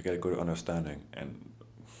to get a good understanding. And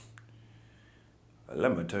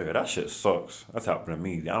let me tell you, that shit sucks. That's happened to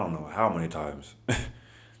me. I don't know how many times.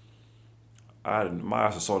 My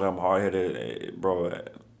ass is so damn hard headed, bro.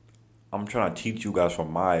 I'm trying to teach you guys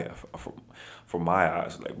from my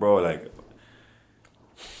eyes, like, bro, like,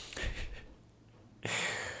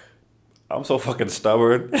 I'm so fucking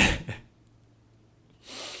stubborn.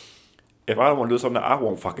 If I don't want to do something, I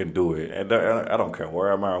won't fucking do it, and I don't care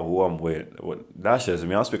where I'm at or who I'm with. That's just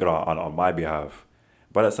me. I'm speaking on my behalf,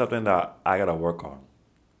 but it's something that I gotta work on.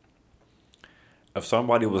 If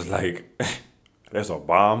somebody was like, "There's a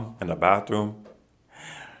bomb in the bathroom,"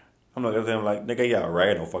 I'm looking at them like, "Nigga, yeah, right,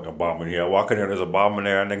 ain't no fucking bomb in here." I walk in there, there's a bomb in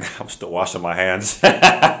there, and nigga, I'm still washing my hands. Look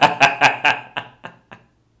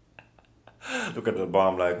at the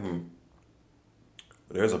bomb like,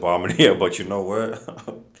 there's a bomb in here, but you know what?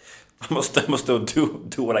 I'm gonna still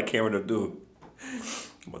do what I came here to do.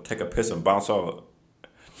 I'm gonna take a piss and bounce out.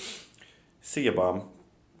 See ya, bomb.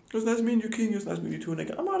 It was nice meeting you, King. It was nice meeting you too,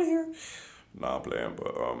 nigga. I'm out of here. Nah, I'm playing,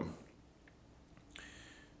 but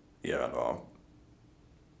yeah, no.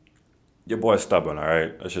 Your boy's stubborn, all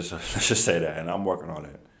right. Let's just say that, and I'm working on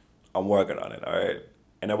it. All right.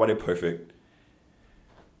 Ain't nobody perfect.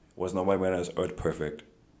 Was nobody man on this earth perfect.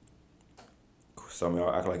 Some of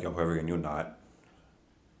y'all act like y'all perfect and you're not.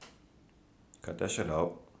 Cut that shit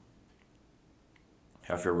out.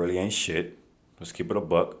 Half of you really ain't shit. Let's keep it a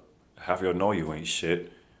buck. Half of you know you ain't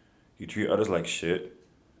shit. You treat others like shit.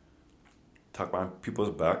 Talk behind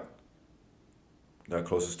people's back that are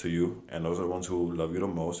closest to you, and those are the ones who love you the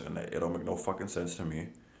most, and it don't make no fucking sense to me.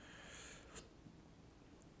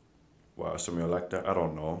 Why some of you like that, I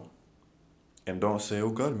don't know. And don't say,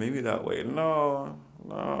 "Oh God, maybe that way." No,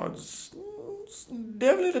 it's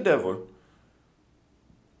definitely the devil.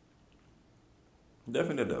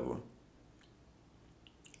 Definitely the devil.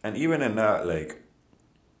 And even in that, like,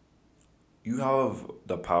 you have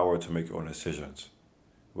the power to make your own decisions,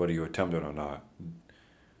 whether you attempt it or not.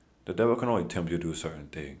 The devil can only tempt you to do certain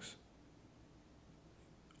things.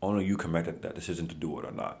 Only you can make that decision to do it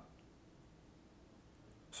or not.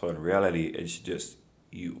 So in reality, it's just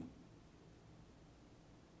you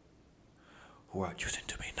who are choosing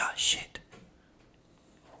to be not shit.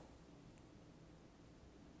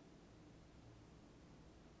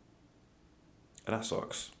 And that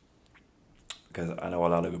sucks. Because I know a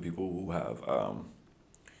lot of good people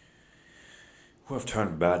who have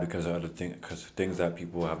turned bad because of things that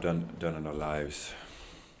people have done in their lives,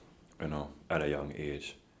 at a young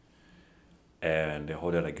age. And they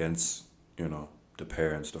hold it against, the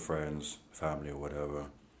parents, the friends, family, or whatever.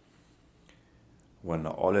 When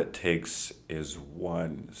all it takes is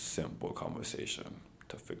one simple conversation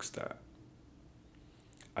to fix that.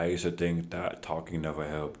 I used to think that talking never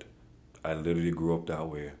helped. I literally grew up that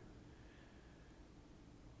way.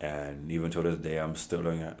 And even to this day, I'm still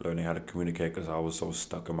learning how to communicate because I was so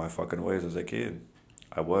stuck in my fucking ways as a kid.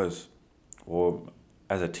 I was. Or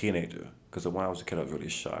as a teenager. Because when I was a kid, I was really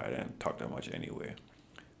shy. I didn't talk that much anyway.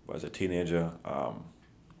 But as a teenager,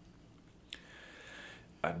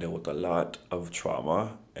 I dealt with a lot of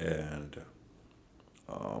trauma and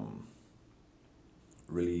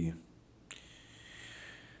really,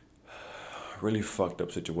 really fucked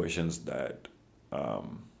up situations that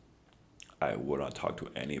I would not talk to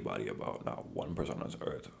anybody about, not one person on this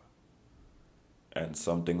earth. And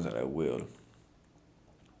some things that I will.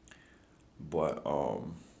 But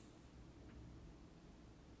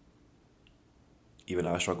even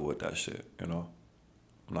I struggle with that shit, you know?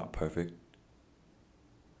 I'm not perfect.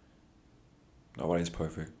 Nobody's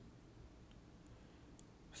perfect.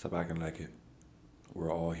 Stop acting like it.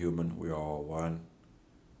 We're all human. We're all one.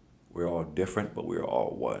 We're all different, but we're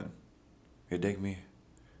all one. You dig me?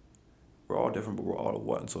 We're all different, but we're all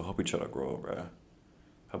one. So help each other grow, bruh.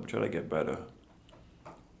 Help each other get better.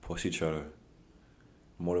 Push each other.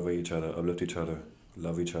 Motivate each other. Uplift each other.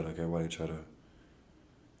 Love each other. Care about each other.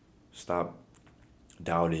 Stop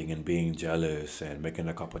doubting and being jealous and making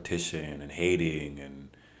a competition and hating and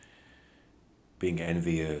being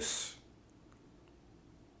envious.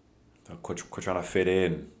 Quit trying to fit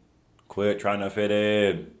in. Quit trying to fit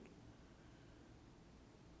in.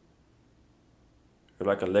 You're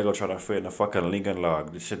like a Lego trying to fit in a fucking Lincoln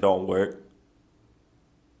log. This shit don't work.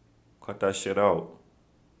 Cut that shit out.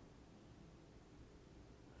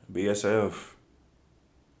 Be yourself.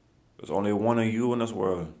 There's only one of you in this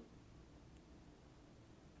world.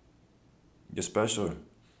 You're special.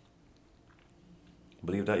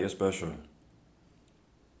 Believe that you're special.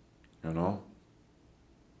 You know?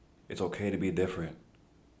 It's okay to be different.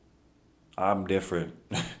 I'm different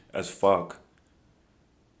as fuck.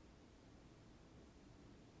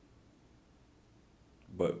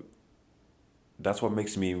 But that's what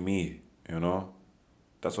makes me me, you know?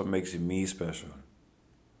 That's what makes me special.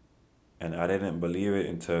 And I didn't believe it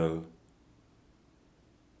until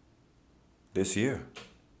this year.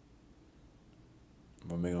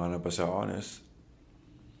 If I'm being 100% honest,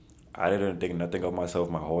 I didn't think nothing of myself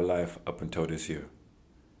my whole life up until this year.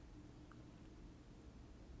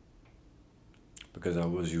 Because I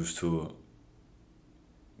was used to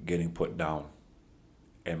getting put down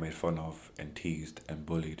and made fun of and teased and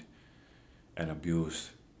bullied and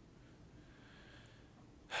abused.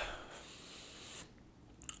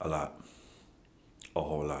 A lot. A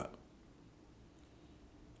whole lot.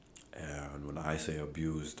 And when I say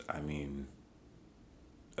abused, I mean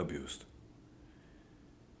abused.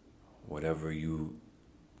 Whatever you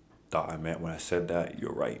thought I meant when I said that,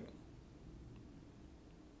 you're right.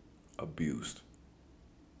 Abused.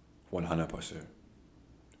 100%.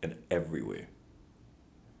 In every way.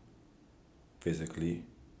 Physically,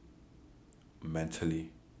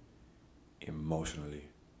 mentally, emotionally,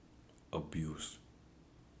 abused.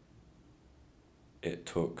 It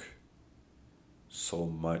took so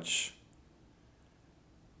much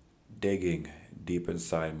digging deep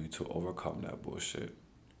inside me to overcome that bullshit.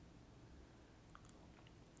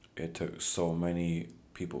 It took so many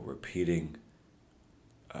people repeating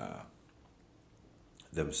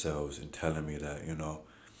themselves and telling me that, you know,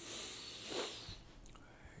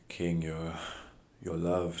 King, you're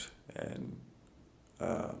loved and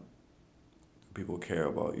people care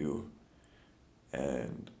about you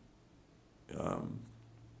and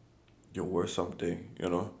you're worth something, you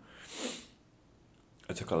know.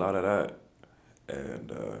 It took a lot of that,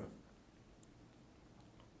 and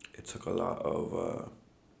it took a lot of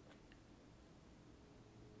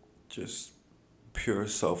just pure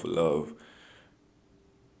self-love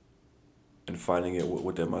and finding it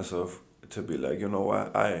within myself to be like, you know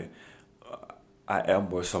what, I am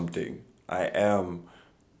worth something. I am,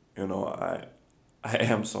 you know, I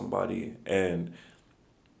am somebody, and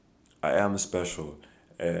I am special,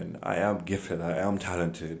 and I am gifted. I am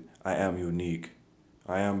talented. I am unique.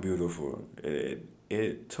 I am beautiful.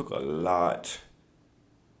 It took a lot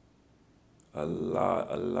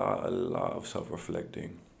of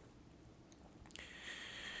self-reflecting.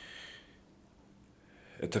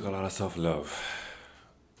 It took a lot of self-love.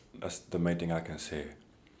 That's the main thing I can say.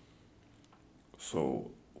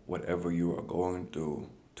 So whatever you are going through,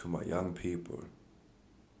 to my young people,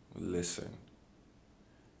 listen.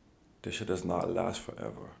 This shit does not last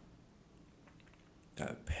forever.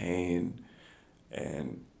 That pain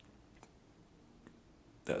and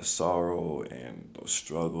that sorrow and those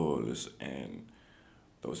struggles and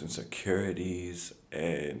those insecurities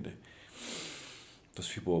and those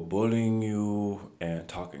people bullying you and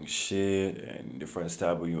talking shit and your friends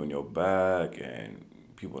stabbing you in your back and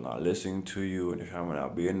people not listening to you and your family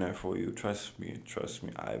not being there for you. Trust me,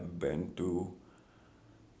 I've been through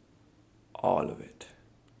all of it.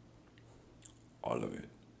 All of it.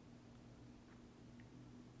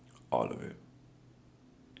 All of it.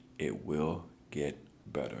 It will get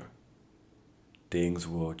better. Things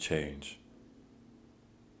will change.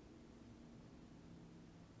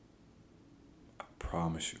 I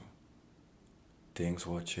promise you. Things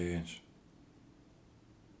will change.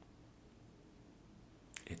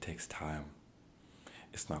 It takes time.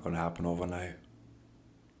 It's not gonna happen overnight.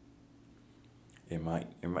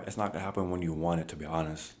 It's not gonna happen when you want it, to be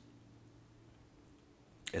honest.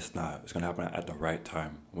 It's not. It's gonna happen at the right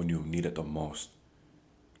time when you need it the most.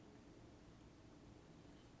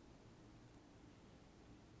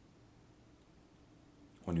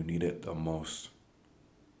 When you need it the most.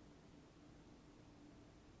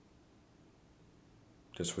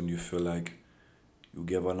 Just when you feel like you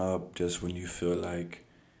giving up, just when you feel like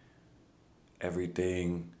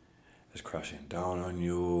everything is crashing down on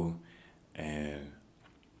you and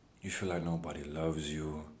you feel like nobody loves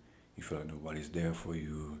you, you feel like nobody's there for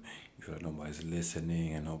you, you feel like nobody's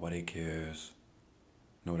listening and nobody cares.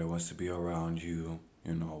 Nobody wants to be around you.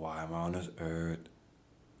 You know, why am I on this earth?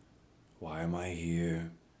 Why am I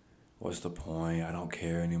here? What's the point? I don't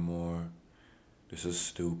care anymore. This is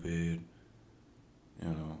stupid. You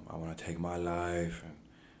know, I want to take my life and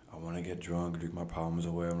I want to get drunk, drink my problems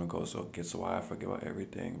away. I'm going to go get so I forget about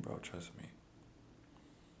everything, bro. Trust me.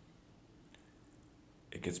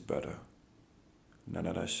 It gets better. None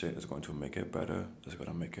of that shit is going to make it better. It's going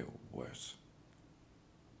to make it worse.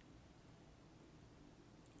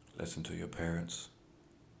 Listen to your parents,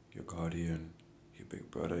 your guardian, your big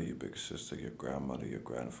brother, your big sister, your grandmother, your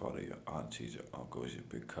grandfather, your aunties, your uncles, your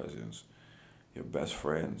big cousins, your best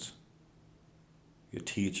friends, your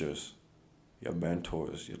teachers, your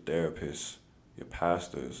mentors, your therapists, your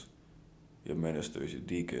pastors, your ministers, your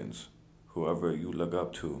deacons, whoever you look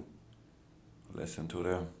up to. Listen to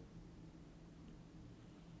them.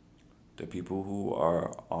 The people who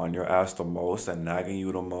are on your ass the most and nagging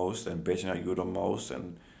you the most and bitching at you the most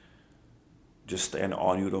and just staying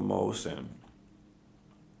on you the most and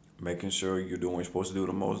making sure you're doing what you're supposed to do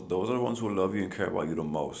the most, those are the ones who love you and care about you the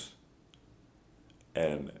most.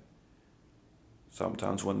 And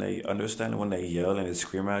sometimes when they understand, when they yell and they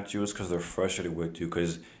scream at you, it's because they're frustrated with you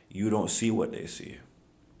because you don't see what they see.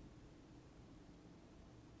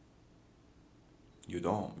 You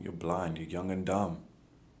don't. You're blind. You're young and dumb.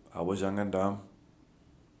 I was young and dumb.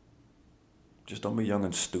 Just don't be young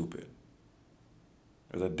and stupid.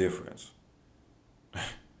 There's a difference.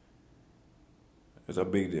 There's a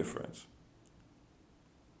big difference.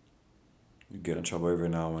 You get in trouble every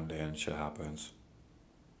now and then, shit happens.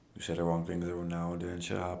 You say the wrong things every now and then,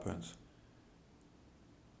 shit happens.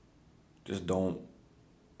 Just don't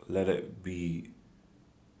let it be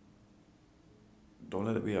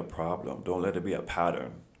a problem. Don't let it be a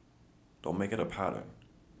pattern. Don't make it a pattern.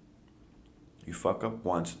 You fuck up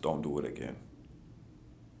once, don't do it again.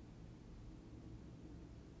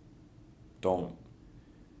 Don't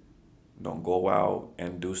go out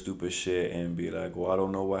and do stupid shit and be like, well, I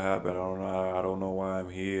don't know what happened. I don't know why I'm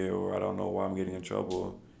here, or I don't know why I'm getting in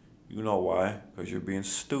trouble. You know why? Because you're being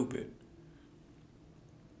stupid.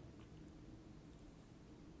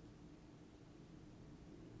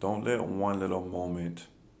 Don't let one little moment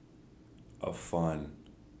of fun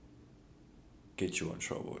get you in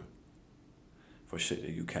trouble for shit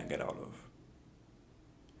that you can't get out of.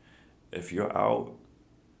 If you're out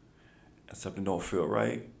and something don't feel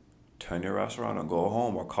right, turn your ass around and go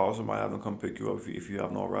home or call somebody, have them come pick you up if you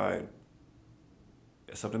have no ride.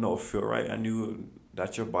 If something don't feel right and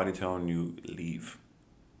that's your body telling you leave.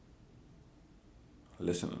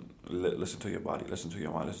 Listen to your body, listen to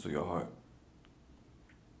your mind, listen to your heart.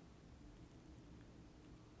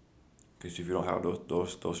 Because if you don't have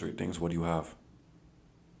those three things, what do you have?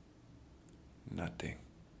 Nothing.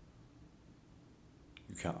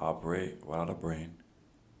 You can't operate without a brain.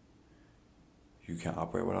 You can't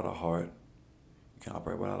operate without a heart. You can't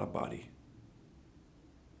operate without a body.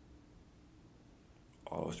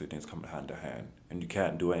 All those three things come hand to hand. And you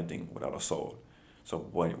can't do anything without a soul. So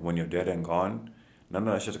when you're dead and gone, none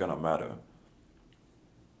of that shit's gonna matter.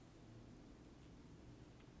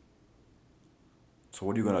 So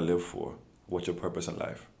what are you gonna live for? What's your purpose in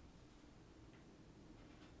life?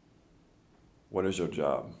 What is your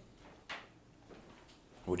job?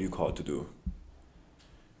 What are you called to do?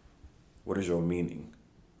 What is your meaning?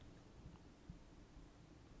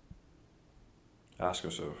 Ask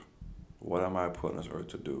yourself, what am I put on this earth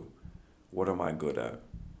to do? What am I good at?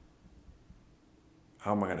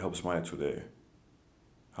 How am I going to help somebody today?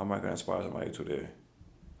 How am I going to inspire somebody today?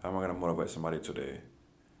 How am I going to motivate somebody today?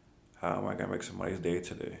 How am I going to make somebody's day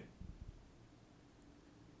today?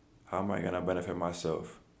 How am I going to benefit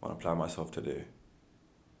myself when I apply myself today?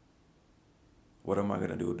 What am I going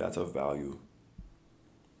to do that's of value?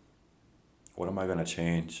 What am I going to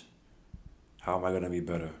change? How am I going to be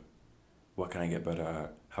better? What can I get better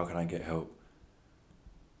at? How can I get help?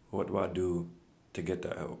 What do I do to get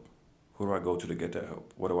that help? Who do I go to get that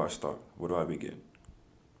help? Where do I start? Where do I begin?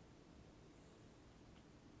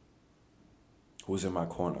 Who's in my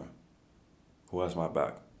corner? Who has my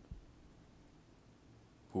back?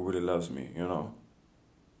 Who really loves me, you know?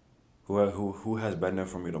 Who has been there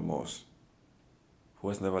for me the most? Who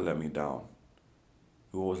has never let me down?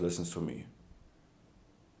 Who always listens to me?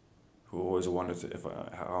 Who always wonders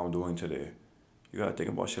how I'm doing today? You gotta think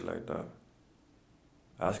about shit like that.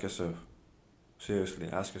 Ask yourself. Seriously,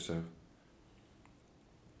 ask yourself.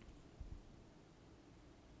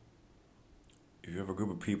 If you have a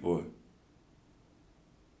group of people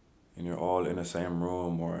and you're all in the same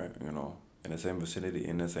room or, in the same vicinity,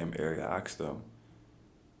 in the same area, ask them,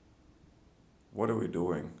 what are we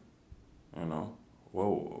doing? You know?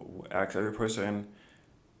 Well, ask every person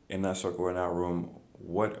in that circle, in that room,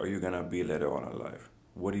 what are you gonna be later on in life?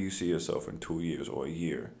 What do you see yourself in 2 years or a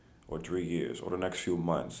year or 3 years or the next few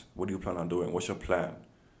months? What do you plan on doing? What's your plan?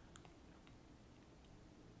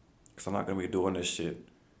 Because I'm not gonna be doing this shit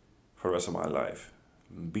for the rest of my life.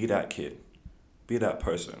 Be that kid. Be that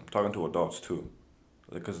person. I'm talking to adults too.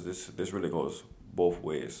 Because this really goes both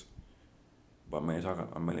ways. But I'm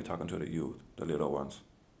mainly talking to the youth, the little ones,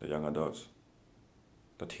 the young adults,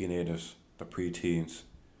 the teenagers, the preteens.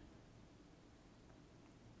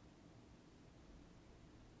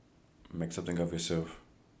 Make something of yourself.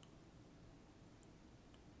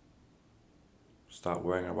 Stop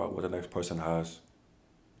worrying about what the next person has,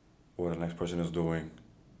 what the next person is doing.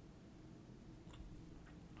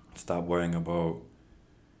 Stop worrying about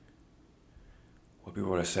what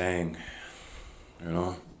people are saying, you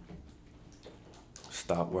know?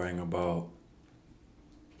 Stop worrying about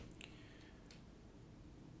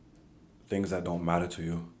things that don't matter to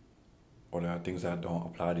you or there are things that don't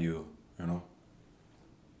apply to you, you know?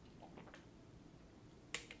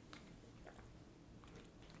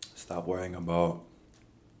 Stop worrying about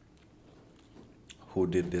who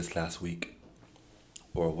did this last week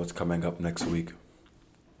or what's coming up next week.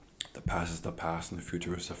 The past is the past and the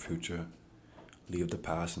future is the future. Leave the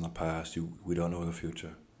past in the past. We don't know the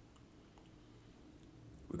future.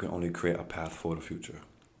 We can only create a path for the future.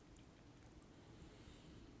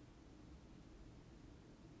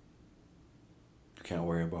 You can't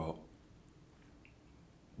worry about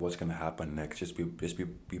what's gonna happen next. Just be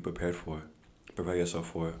prepared for it. Prepare yourself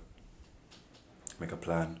for it. Make a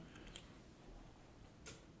plan.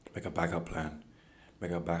 Make a backup plan.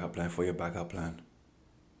 Make a backup plan for your backup plan.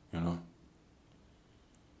 You know?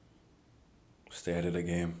 Stay ahead of the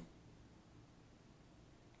game.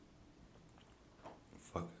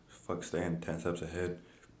 Fuck staying 10 steps ahead.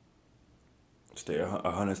 Stay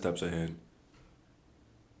 100 steps ahead.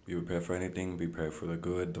 Be prepared for anything. Be prepared for the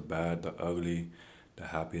good, the bad, the ugly, the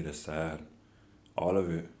happy, the sad. All of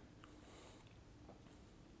it.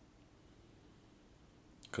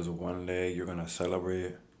 Because one day you're going to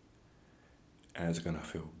celebrate and it's going to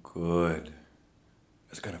feel good.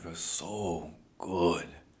 It's going to feel so good.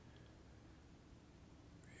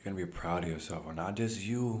 You're going to be proud of yourself. Or not just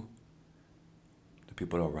you. The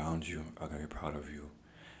people around you are going to be proud of you.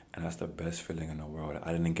 And that's the best feeling in the world.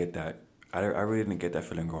 I didn't get that. I really didn't get that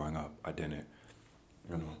feeling growing up. I didn't.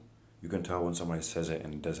 You know, you can tell when somebody says it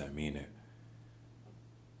and doesn't mean it.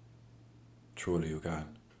 Truly, you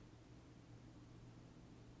can.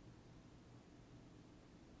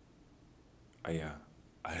 I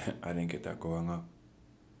didn't get that growing up.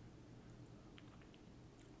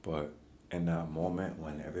 But in that moment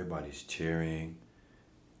when everybody's cheering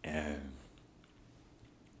and,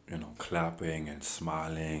 clapping and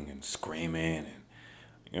smiling and screaming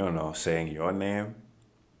and, saying your name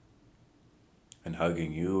and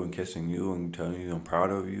hugging you and kissing you and telling you I'm proud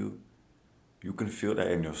of you, you can feel that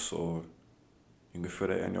in your soul. You can feel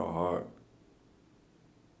that in your heart.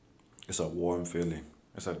 It's a warm feeling.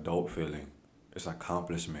 It's a dope feeling. It's an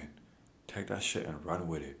accomplishment. Take that shit and run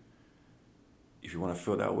with it. If you want to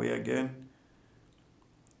feel that way again,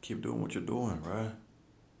 keep doing what you're doing, right?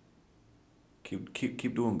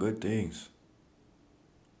 Keep doing good things.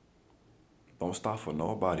 Don't stop for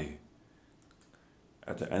nobody.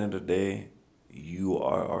 At the end of the day, you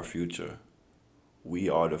are our future. We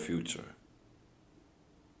are the future.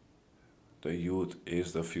 The youth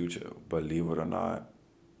is the future. Believe it or not,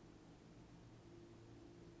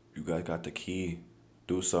 you guys got the key.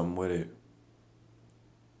 Do something with it.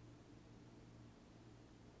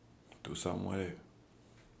 Do something with it.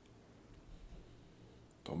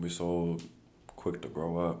 Don't be so quick to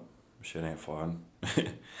grow up. Shit ain't fun.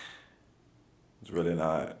 It's really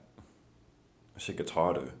not. Shit gets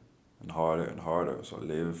harder and harder and harder. So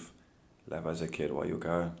live as a kid while you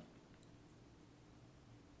can.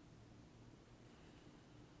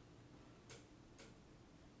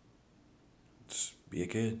 Just be a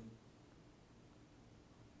kid.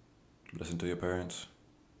 Listen to your parents.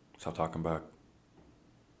 Stop talking back.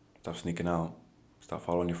 Stop sneaking out. Stop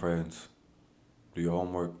following your friends. Do your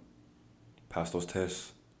homework. Pass those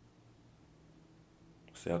tests.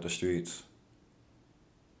 Stay out the streets.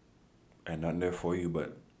 And nothing there for you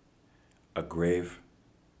but a grave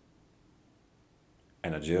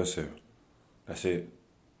and a jail cell. That's it.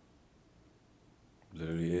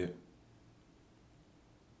 Literally it.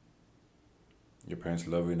 Your parents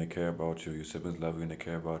love you and they care about you. Your siblings love you and they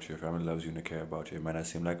care about you. Your family loves you and they care about you. It might not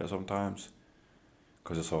seem like that sometimes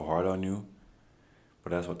because it's so hard on you.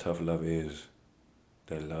 But that's what tough love is.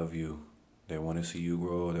 They love you. They want to see you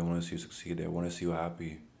grow. They want to see you succeed. They want to see you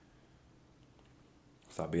happy.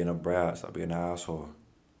 Stop being a brat. Stop being an asshole.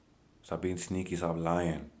 Stop being sneaky. Stop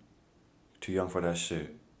lying. You're too young for that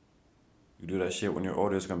shit. You do that shit when you're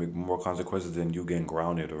older, it's going to be more consequences than you getting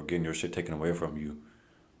grounded or getting your shit taken away from you.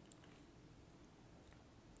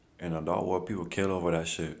 In the adult world, people kill over that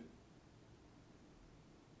shit.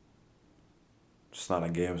 It's not a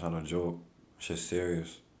game. It's not a joke. Shit's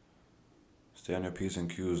serious. Stay on your P's and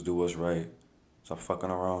Q's. Do what's right. Stop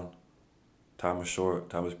fucking around. Time is short.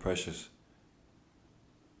 Time is precious.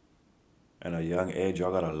 At a young age,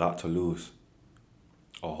 y'all got a lot to lose.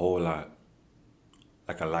 A whole lot.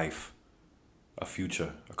 Like a life. A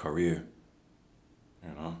future. A career.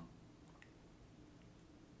 You know?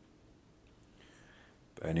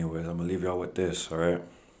 But anyways, I'm going to leave y'all with this, alright?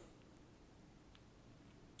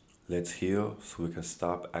 Let's heal so we can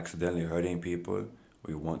stop accidentally hurting people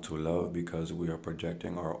we want to love because we are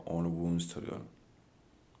projecting our own wounds to them.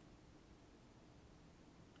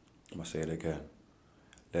 I'm going to say it again.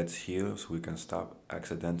 Let's heal so we can stop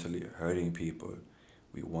accidentally hurting people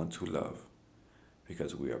we want to love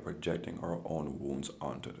because we are projecting our own wounds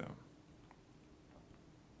onto them.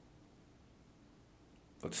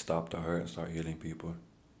 Let's stop the hurt and start healing people.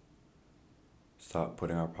 Stop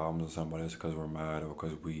putting our problems on somebody else because we're mad or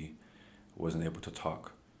because we wasn't able to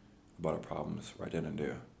talk about our problems right then and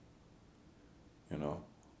there. You know,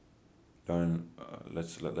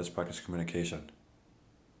 let's practice communication.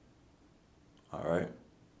 All right.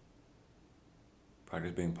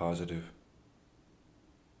 Practice being positive.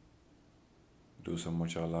 Do something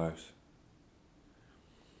with your lives.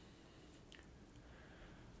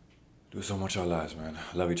 Do something with your lives, man.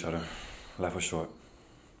 Love each other. Life is short.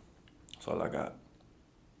 That's all I got.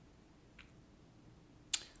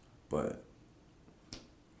 But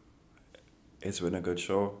it's been a good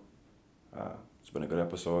show. It's been a good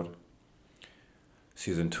episode.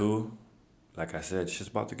 Season 2, like I said, shit's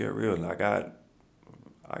about to get real. I got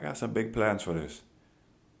some big plans for this.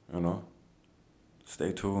 You know?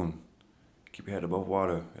 Stay tuned. Keep your head above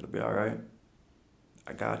water. It'll be alright.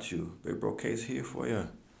 I got you. Big Bro Case here for you.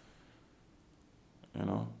 You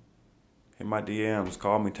know? Hit my DMs.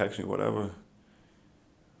 Call me, text me, whatever.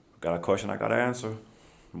 Got a question I gotta answer.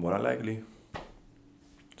 More than likely.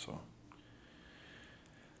 So.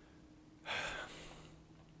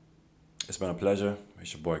 It's been a pleasure.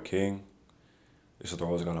 It's your boy King. This is the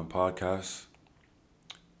Rose Garden Podcast.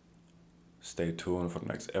 Stay tuned for the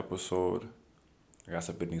next episode. I got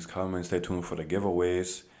some big things coming. Stay tuned for the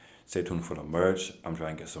giveaways. Stay tuned for the merch. I'm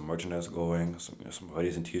trying to get some merchandise going. Some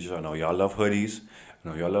hoodies and t-shirts. I know y'all love hoodies. I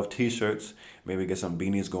know y'all love t-shirts. Maybe get some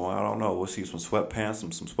beanies going. I don't know. We'll see. Some sweatpants,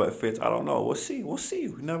 some sweat fits. I don't know. We'll see.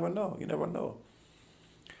 You never know.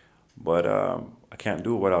 But I can't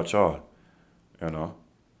do it without y'all. You know.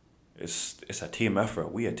 It's a team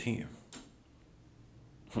effort. We a team.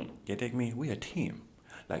 You dig me? We a team.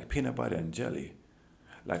 Like peanut butter and jelly.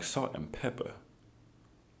 Like salt and pepper.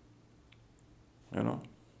 You know?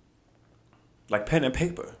 Like pen and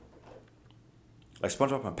paper. Like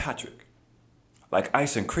SpongeBob and Patrick. Like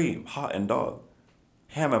ice and cream. Hot and dog.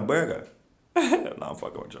 Ham and burger. No, I'm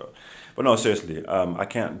fucking with y'all. But no, seriously. I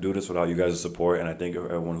can't do this without you guys' support. And I thank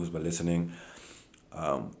everyone who's been listening.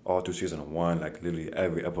 All through season 1, like literally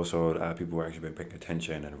every episode, people were actually been paying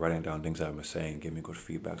attention and writing down things I've been saying, giving me good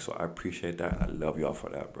feedback. So I appreciate that, and I love y'all for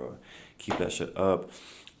that, bro. Keep that shit up.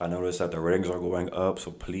 I noticed that the ratings are going up, so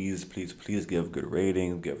please give good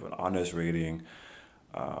ratings, give an honest rating.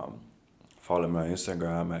 Follow me on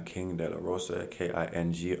Instagram at King De La Rosa,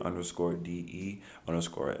 KING_DE_LA_ROSA.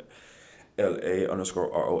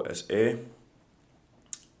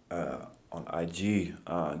 On IG,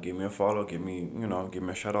 give me a follow, give me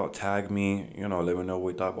a shout out, tag me, let me know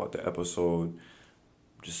what you thought about the episode.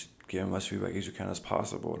 Just give me as much feedback as you can as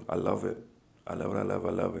possible. I love it. I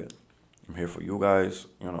love it. I'm here for you guys.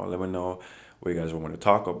 Let me know what you guys want me to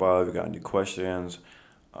talk about. If you got any questions,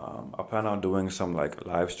 I plan on doing some like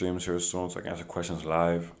live streams here soon, so I can answer questions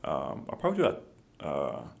live. I'll probably do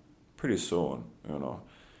that pretty soon.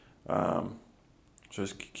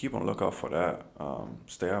 Just keep on lookout for that.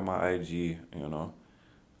 Stay on my IG,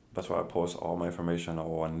 That's where I post all my information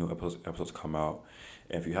or when new episodes come out.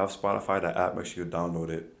 And if you have Spotify, that app, make sure you download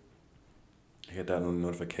it. Hit that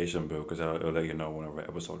notification bell because it'll let you know whenever an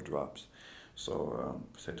episode drops. So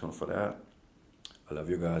stay tuned for that. I love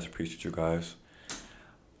you guys. Appreciate you guys.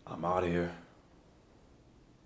 I'm out of here.